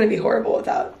it's gonna be horrible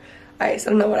without ice. I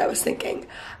don't know what I was thinking.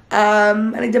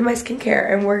 And I did my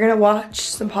skincare and we're gonna watch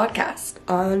some podcasts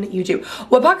on YouTube.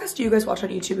 What podcasts do you guys watch on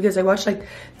YouTube? Because I watch like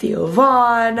Theo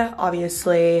Vaughn,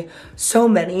 obviously, so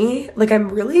many. Like I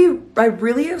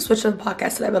really have switched to the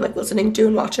podcasts that I've been like listening to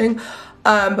and watching.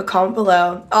 But comment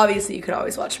below. Obviously you can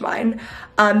always watch mine.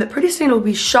 But pretty soon it'll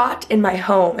be shot in my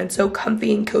home and so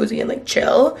comfy and cozy and like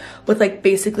chill with like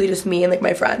basically just me and like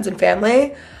my friends and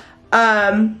family.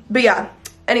 But yeah,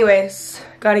 anyways,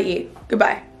 gotta eat.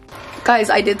 Goodbye.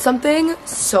 Guys, I did something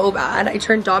so bad. I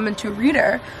turned Dom into a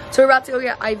reader. So we're about to go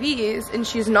get IVs and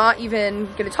she's not even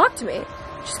gonna talk to me.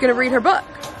 She's gonna read her book.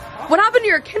 What happened to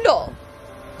your Kindle?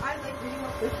 I like reading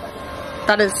off this one.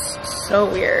 That is so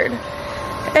weird.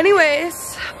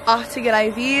 Anyways, off to get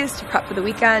IVs to prep for the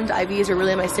weekend. IVs are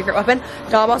really my secret weapon.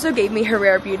 Dom also gave me her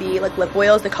Rare Beauty like lip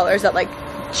oils, the colors that like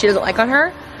she doesn't like on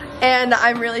her. And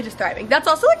I'm really just thriving. That's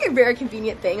also like a very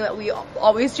convenient thing that we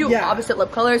always do opposite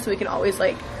lip colors so we can always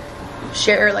like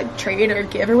share, like trade or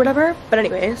give or whatever. But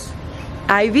anyways,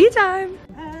 IV time.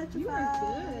 You are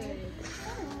good.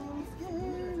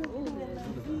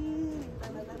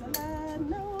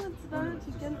 No, it's not.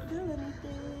 You can feel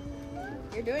anything.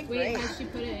 You're doing great. Wait, has she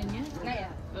put it in yet? Not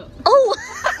yet. Oh!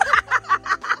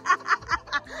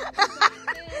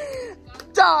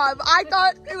 Dom, I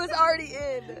thought it was already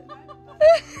in.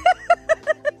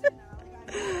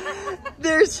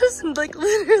 There's just like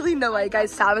literally no way.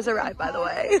 Guys, Sav has arrived, by the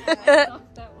way. I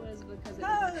thought that was because it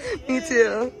was. Me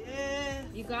too.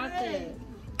 You got this.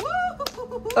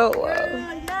 Oh wow.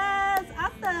 Yes,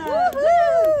 awesome.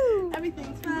 Woo-hoo.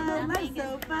 Everything's fun. Life's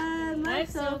so fun.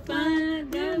 Life's so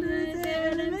fun.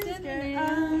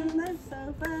 Life's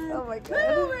so fun. Oh my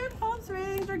god. Woo, we're in Palm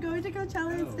Springs. We're going to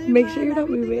Coachella and stay. Make sure you're not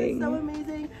Everything moving. is so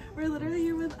amazing. We're literally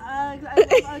here with Uggs. I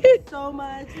love Uggs so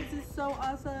much. This is so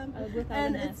awesome.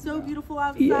 And it's so beautiful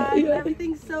outside. Yeah.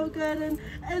 Everything's so good and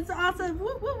it's awesome.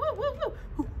 Woo, woo, woo, woo,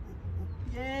 woo.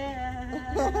 Yes.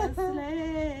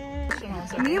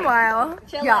 Meanwhile,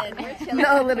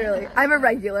 no, literally, I'm a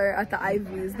regular at the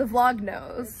IVs. The vlog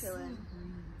knows.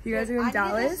 If you guys are in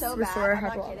Dallas, restore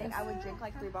her water. I would drink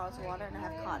like 3 bottles of water and I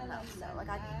have cotton mouth, so like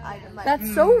I'm like,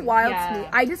 That's so wild to me.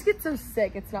 I just get so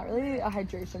sick. It's not really a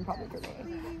hydration problem for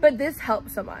me. But this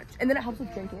helps so much. And then it helps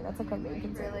with drinking. That's like my main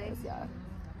concern. Really? Yeah.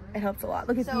 It helps a lot.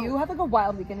 Like if you have like a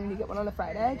wild weekend and you get one on a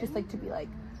Friday, just like to be like,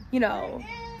 you know,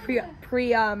 that's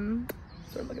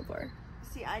what I'm looking for.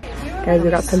 see, I just Guys, we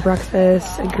got some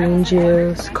breakfast, green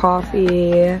juice,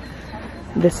 coffee.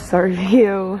 This is our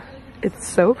view. It's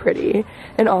so pretty.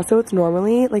 And also it's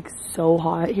normally like so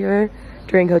hot here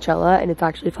during Coachella, and it's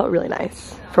actually felt really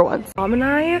nice for once. Mom and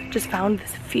I just found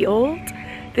this field.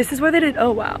 This is where they did,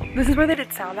 oh wow. This is where they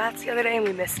did sound baths the other day and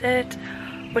we missed it,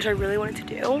 which I really wanted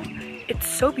to do. It's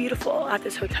so beautiful at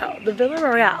this hotel, the Villa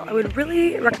Royale. I would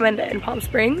really recommend it in Palm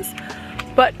Springs.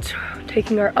 But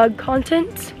taking our UGG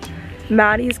content,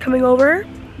 Maddie's coming over.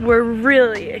 We're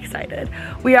really excited.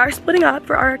 We are splitting up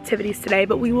for our activities today,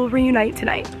 but we will reunite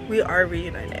tonight. We are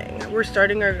reuniting. We're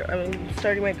starting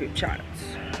starting my group chats.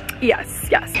 Yes,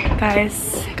 yes.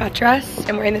 Guys, got dressed.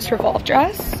 I'm wearing this Revolve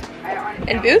dress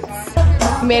and boots.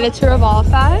 We made it to Revolve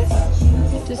Fest.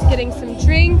 Just getting some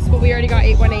drinks, but we already got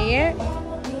 818.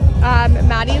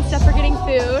 Maddie and Steph are getting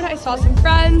food. I saw some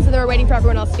friends and they were waiting for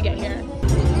everyone else to get here.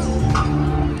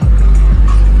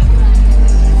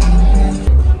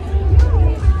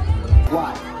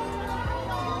 Why?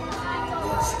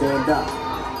 Stand up.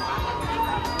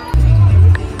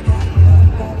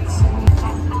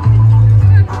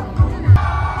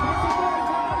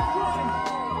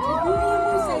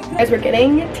 Guys, we're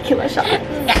getting tequila shots.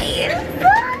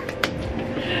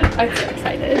 I'm so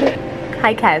excited.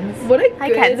 Hi, Kens. Hi,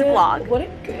 Ken's vlog. What a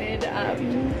good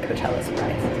Coachella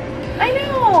surprise. I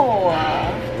know.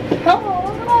 I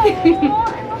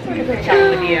love doing Coachella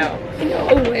with you. I know.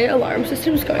 Oh wait, alarm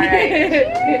system's going. All right.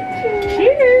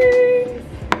 Cheers.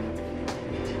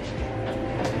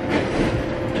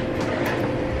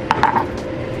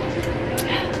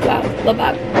 Wow, love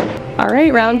that. All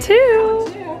right, round two.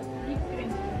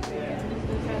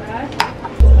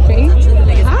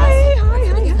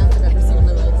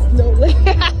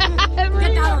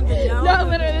 No,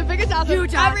 literally the biggest house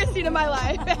I've ever seen in my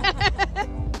life.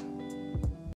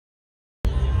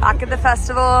 Back at the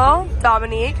festival.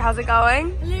 Dominique, how's it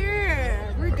going?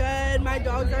 Yeah, we're good. My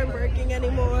dogs aren't barking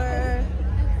anymore.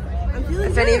 I'm feeling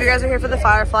If good. any of you guys are here for the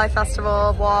Firefly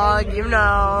Festival vlog, you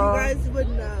know. You guys would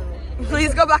know.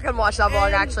 Please go back and watch that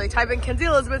vlog actually. Type in Kenzie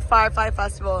Elizabeth Firefly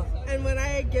Festival. And when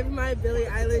I give my Billie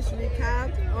Eilish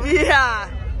recap,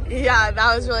 Yeah,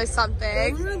 that was really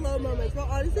something. those were low moments, but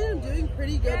honestly I'm doing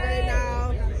pretty good right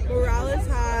now. Morale is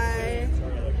high,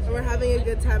 and we're having a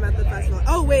good time at the festival.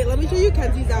 Oh wait, let me show you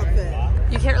Kenzie's outfit.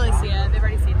 You can't really see it. They've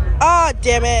already seen it. Oh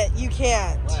damn it, you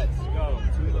can't. Let's go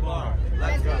to the bar.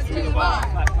 Let's go to the bar.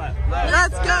 Clap, clap.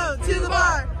 Let's go to the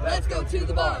bar. Let's go to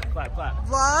the bar. Clap, clap.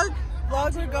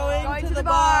 Vlogs are going to the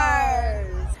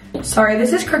bars. Sorry,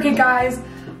 this is Cricket, guys.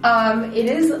 It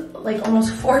is like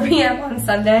almost 4 p.m. on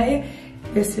Sunday.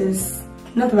 This is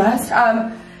not the best.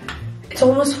 It's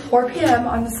almost 4 p.m.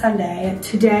 on Sunday.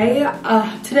 Today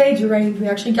drained me.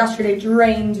 Actually, yesterday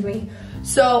drained me.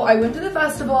 So I went to the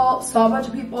festival, saw a bunch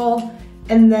of people,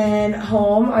 and then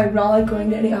home. I'm not like going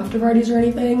to any after parties or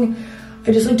anything.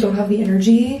 I just like don't have the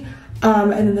energy.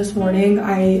 And then this morning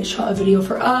I shot a video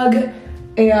for UGG,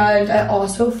 and I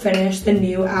also finished the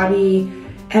new Abby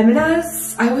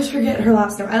Jimenez. I always forget her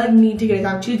last name. I like need to get it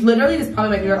down. She literally is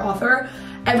probably my favorite author.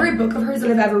 Every book of hers that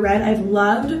I've ever read, I've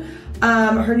loved.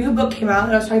 Her new book came out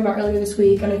that I was talking about earlier this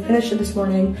week, and I finished it this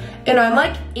morning. And I'm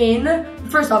like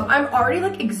first off, I'm already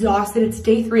like exhausted. It's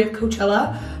day 3 of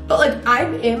Coachella, but like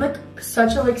I'm in like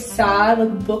such a like sad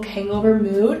like book hangover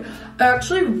mood. I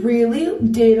actually really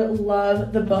did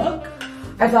love the book.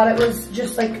 I thought it was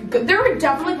just like good. There were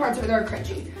definitely parts of it that were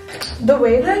cringy. The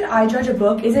way that I judge a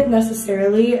book isn't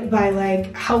necessarily by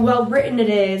like how well written it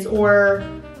is or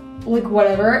like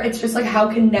whatever. It's just like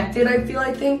how connected I feel,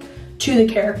 I think, to the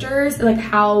characters, and like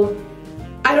how,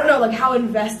 I don't know, like how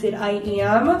invested I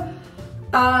am.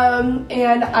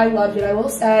 And I loved it. I will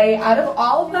say, out of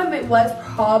all of them, it was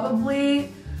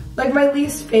probably like my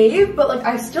least fave, but like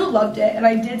I still loved it. And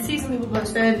I did see some people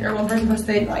posted, or one person posted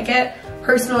they didn't like it.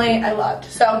 Personally, I loved.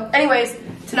 So anyways,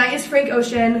 tonight is Frank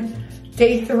Ocean.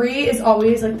 Day 3 is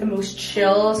always like the most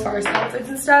chill as far as outfits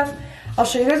and stuff. I'll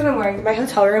show you guys what I'm wearing. My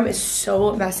hotel room is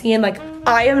so messy, and like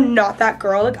I am not that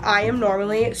girl. Like I am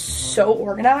normally so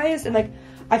organized, and like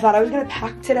I thought I was gonna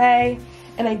pack today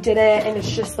and I didn't, and it's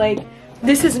just like,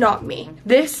 this is not me.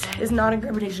 This is not a good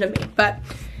representation of me, but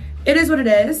it is what it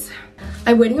is.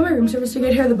 I'm waiting on my room service to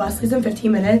get here. The bus leaves in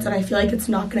 15 minutes and I feel like it's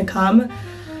not gonna come.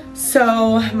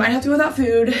 So I might have to go without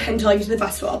food until I get to the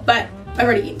festival, but I've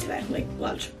already eaten today, like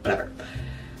lunch, whatever.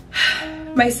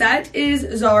 My set is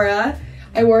Zara.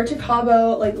 I wore it to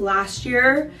Cabo like last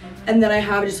year, and then I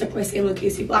have just like my same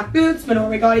Lucchese black boots, my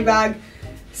Norma Gotti bag,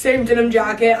 same denim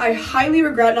jacket. I highly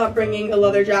regret not bringing a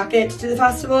leather jacket to the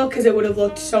festival because it would have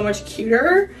looked so much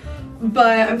cuter,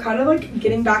 but I'm kind of like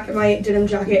getting back in my denim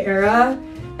jacket era.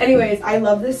 Anyways, I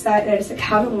love this set, and I just like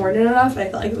haven't worn it enough, and I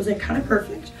felt like it was like kind of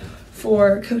perfect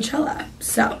for Coachella.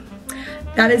 So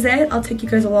that is it. I'll take you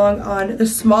guys along on the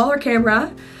smaller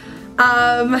camera.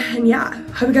 And yeah,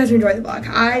 hope you guys are enjoying the vlog.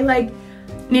 I like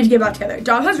need to get back together.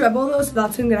 Dom has Red Bull though, so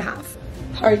that's what I'm gonna have.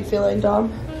 How are you feeling,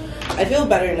 Dom? I feel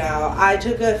better now. I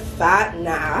took a fat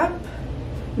nap.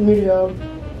 Me too.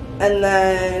 And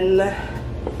then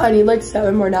I need like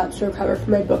 7 more naps to recover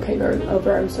from my book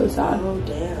hangover. I'm so sad. oh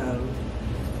damn.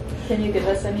 Can you give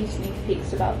us any sneak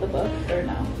peeks about the book or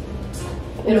no?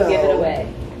 It'll give it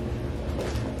away.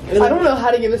 I don't know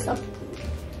how to give a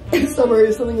summary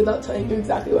or something without telling you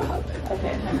exactly what happened.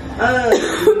 Okay.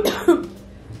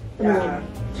 Yeah.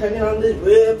 Checking on this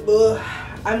Red Bull.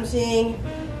 I'm seeing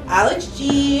Alex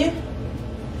G,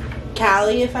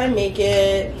 Callie if I make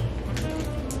it.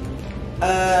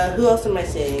 Who else am I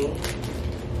seeing?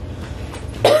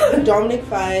 Dominic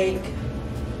Fike.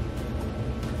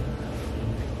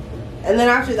 And then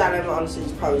after that, I'm honestly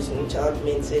just probably just gonna chill at the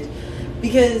main stage.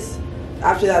 Because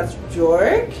after that's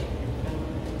Jork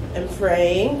and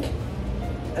Frank.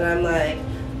 And I'm like,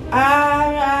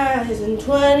 I rise in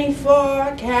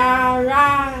 24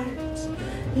 carats.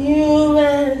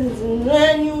 Humans, and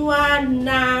when you are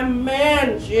not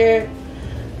manager.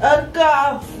 A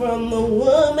call from the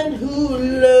woman who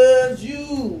loves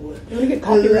you.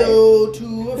 Hello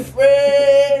to a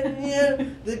friend. Yeah.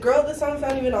 The girl, the song's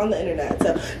not even on the internet,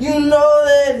 so you know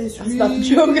that it's real. Not the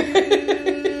joke.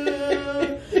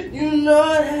 You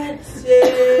know that it's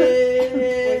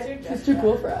it. It's too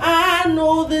cool for us. I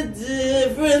know the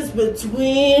difference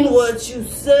between what you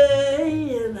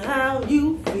say and how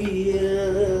you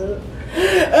feel.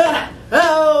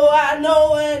 Oh, I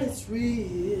know when it's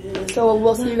real. So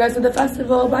we'll see you guys at the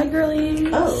festival. Bye, girlies.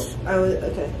 Oh,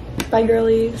 okay. Bye,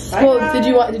 girlies. Bye, well, guys.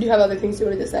 did you have other things you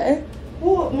wanted to say?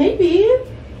 Well, maybe.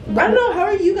 I don't know. How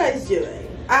are you guys doing?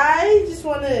 I just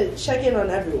want to check in on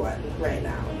everyone right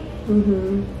now.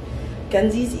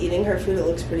 Kenzie's eating her food. It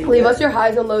looks pretty good. Leave us your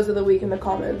highs and lows of the week in the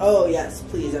comments. Oh, yes,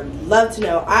 please. I'd love to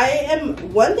know.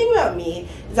 One thing about me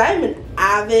is I am an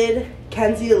avid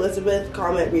Kenzie Elizabeth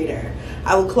comment reader.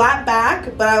 I will clap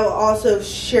back, but I will also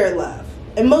share love.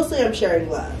 And mostly I'm sharing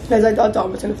love. Guys, I thought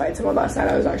Dom was going to fight someone last night.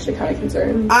 I was actually kind of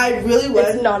concerned. I really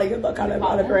was. It's not a good look on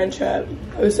a brand trip.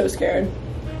 I was so scared.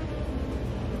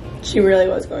 She really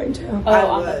was going to. Oh,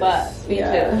 on the bus. Me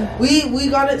too. We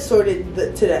got it sorted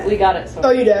today. We got it sorted.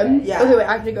 Oh, you did? Yeah. Okay, wait,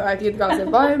 I have to go. I have to get the gossip.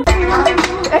 Bye.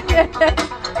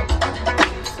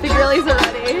 The girlies are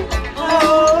ready.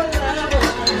 Oh,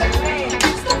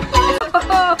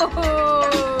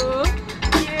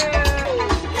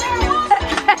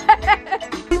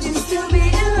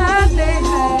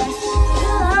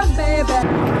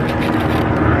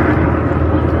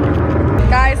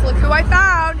 Guys, look who I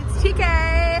found. It's TK.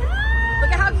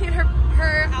 Look at how cute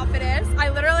her outfit is. I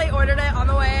literally ordered it on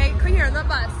the way here on the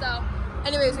bus. So,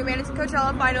 anyways, we made it to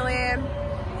Coachella finally.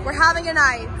 We're having a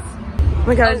night. Oh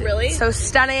my god, really? So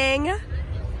stunning.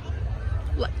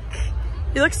 Look,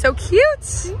 you look so cute.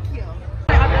 Thank you.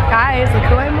 Guys, look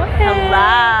who I'm with.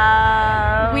 Hello.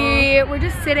 We're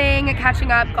just sitting,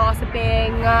 catching up,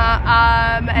 gossiping.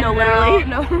 No, literally.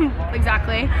 No,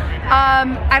 exactly.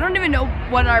 I don't even know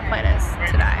what our plan is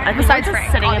today. I think besides we're just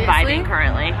Frank, sitting obviously. and vibing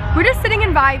currently. We're just sitting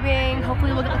and vibing.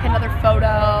 Hopefully we'll get like another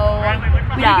photo.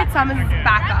 We did get some as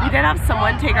backup. We did have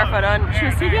someone take our photo and she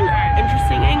was taking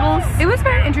interesting angles. It was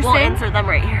very interesting. We'll insert them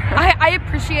right here. I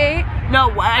appreciate.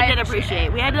 No, I did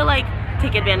appreciate. We had to like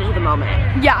take advantage of the moment.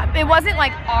 Yeah, it wasn't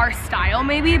like our style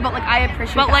maybe, but like I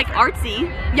appreciate But that. like artsy.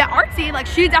 Yeah, artsy. Like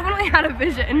she definitely had a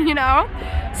vision, you know?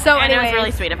 So And anyways, it was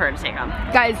really sweet of her to take them.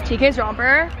 guys, TK's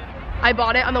romper. I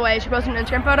bought it on the way. She posted an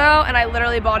Instagram photo and I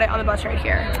literally bought it on the bus right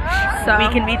here. So We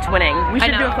can be twinning. We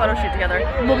should do know. a photo shoot together.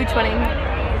 We'll be twinning.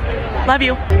 Love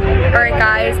you. Alright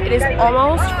guys, it is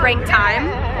almost Frank time.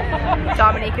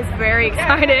 Dominique is very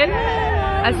excited,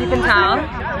 as you can tell.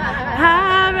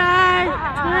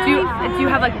 Do you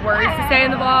have like words to say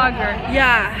in the vlog or?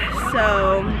 yeah,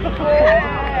 so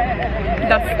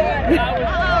That's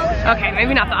okay,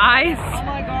 maybe not the eyes.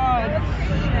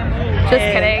 Just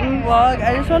kidding. Vlog,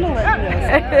 I just want to let you know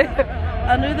something.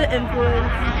 Under the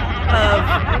influence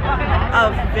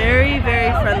of very,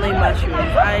 very friendly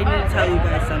mushrooms, I need to tell you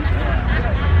guys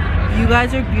something. You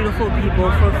guys are beautiful people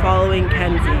for following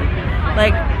Kenzie.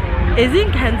 Like,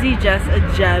 isn't Kenzie just a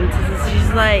gem?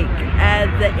 She's like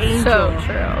the angel. So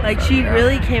true. Like she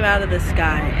really came out of the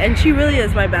sky, and she really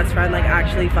is my best friend. Like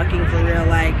actually, fucking for real.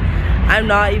 Like I'm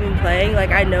not even playing.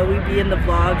 Like I know we'd be in the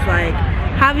vlogs, like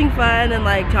having fun and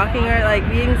like talking or like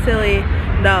being silly.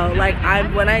 No, like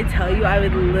when I tell you, I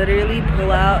would literally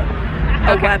pull out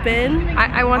a weapon.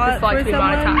 I want this vlog to be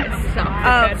monetized.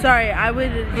 So. Sorry, I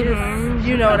would just,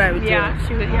 you know what I would do. Yeah,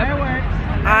 she would. Yep.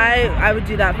 I would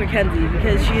do that for Kenzie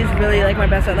because she's really like my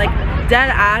best friend. Like dead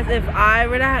ass, if I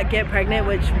were to get pregnant,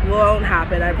 which won't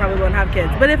happen, I probably won't have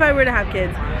kids. But if I were to have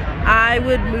kids, I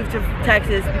would move to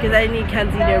Texas because I need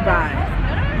Kenzie nearby.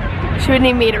 She would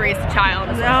need me to raise the child.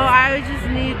 No, I would just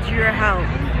need your help.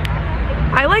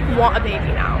 I like want a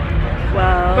baby now.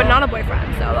 Well, but not a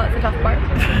boyfriend, so that's the tough part.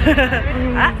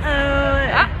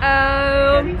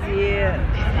 Kenzie,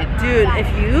 dude, if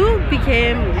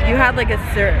you had like a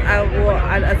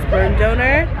sperm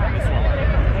donor,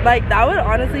 like that would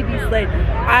honestly be slayed.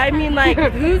 I mean, like,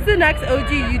 who's the next OG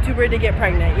YouTuber to get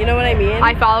pregnant? You know what I mean?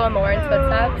 I follow in Lauren's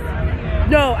footsteps.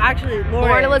 No, actually,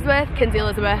 Lauren Elizabeth, Kenzie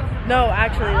Elizabeth. No,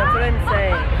 actually, that's what I'm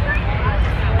saying.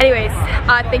 Anyways,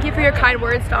 thank you for your kind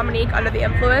words, Dominique, under the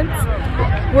influence.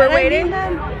 We're waiting.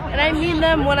 And I mean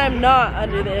them when I'm not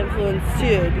under the influence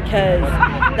too, because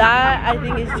that I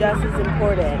think is just as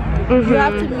important. You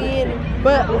have to mean,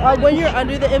 but when you're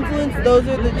under the influence, those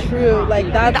are the true, like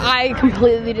that's. I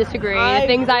completely disagree.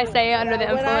 Things I say under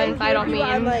the influence, I don't mean.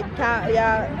 I'm like,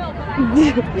 yeah.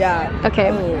 Yeah.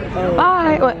 Okay.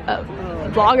 Bye. What?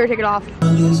 Vlogger, take it off.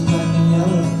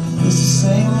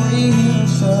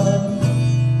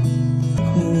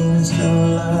 It's still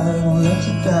alive, won't let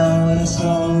you down when it's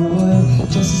all over.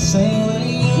 Just the same way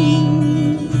you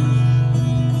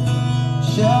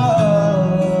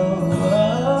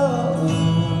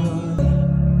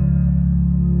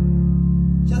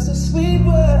just a sweet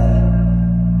word.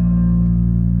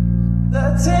 The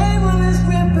table is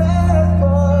prepared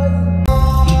for you.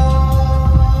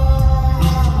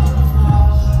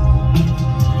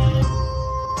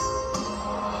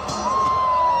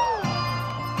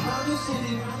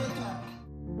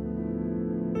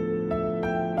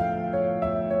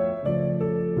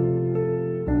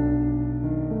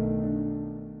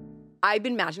 I've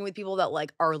been matching with people that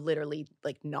like are literally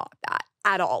like not that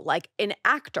at all, like an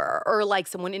actor or like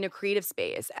someone in a creative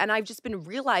space. And I've just been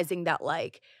realizing that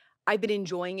like I've been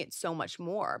enjoying it so much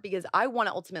more because I want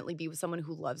to ultimately be with someone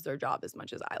who loves their job as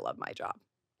much as I love my job.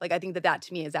 Like I think that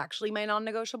to me is actually my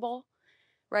non-negotiable,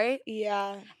 right?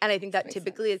 Yeah. And I think that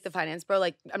typically is the finance bro.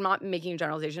 Like I'm not making a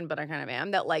generalization, but I kind of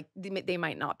am, that like they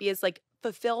might not be as like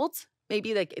fulfilled.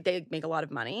 Maybe like they make a lot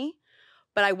of money,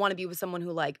 but I want to be with someone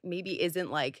who like maybe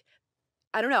isn't like,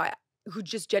 I don't know, who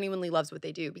just genuinely loves what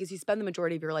they do because you spend the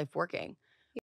majority of your life working.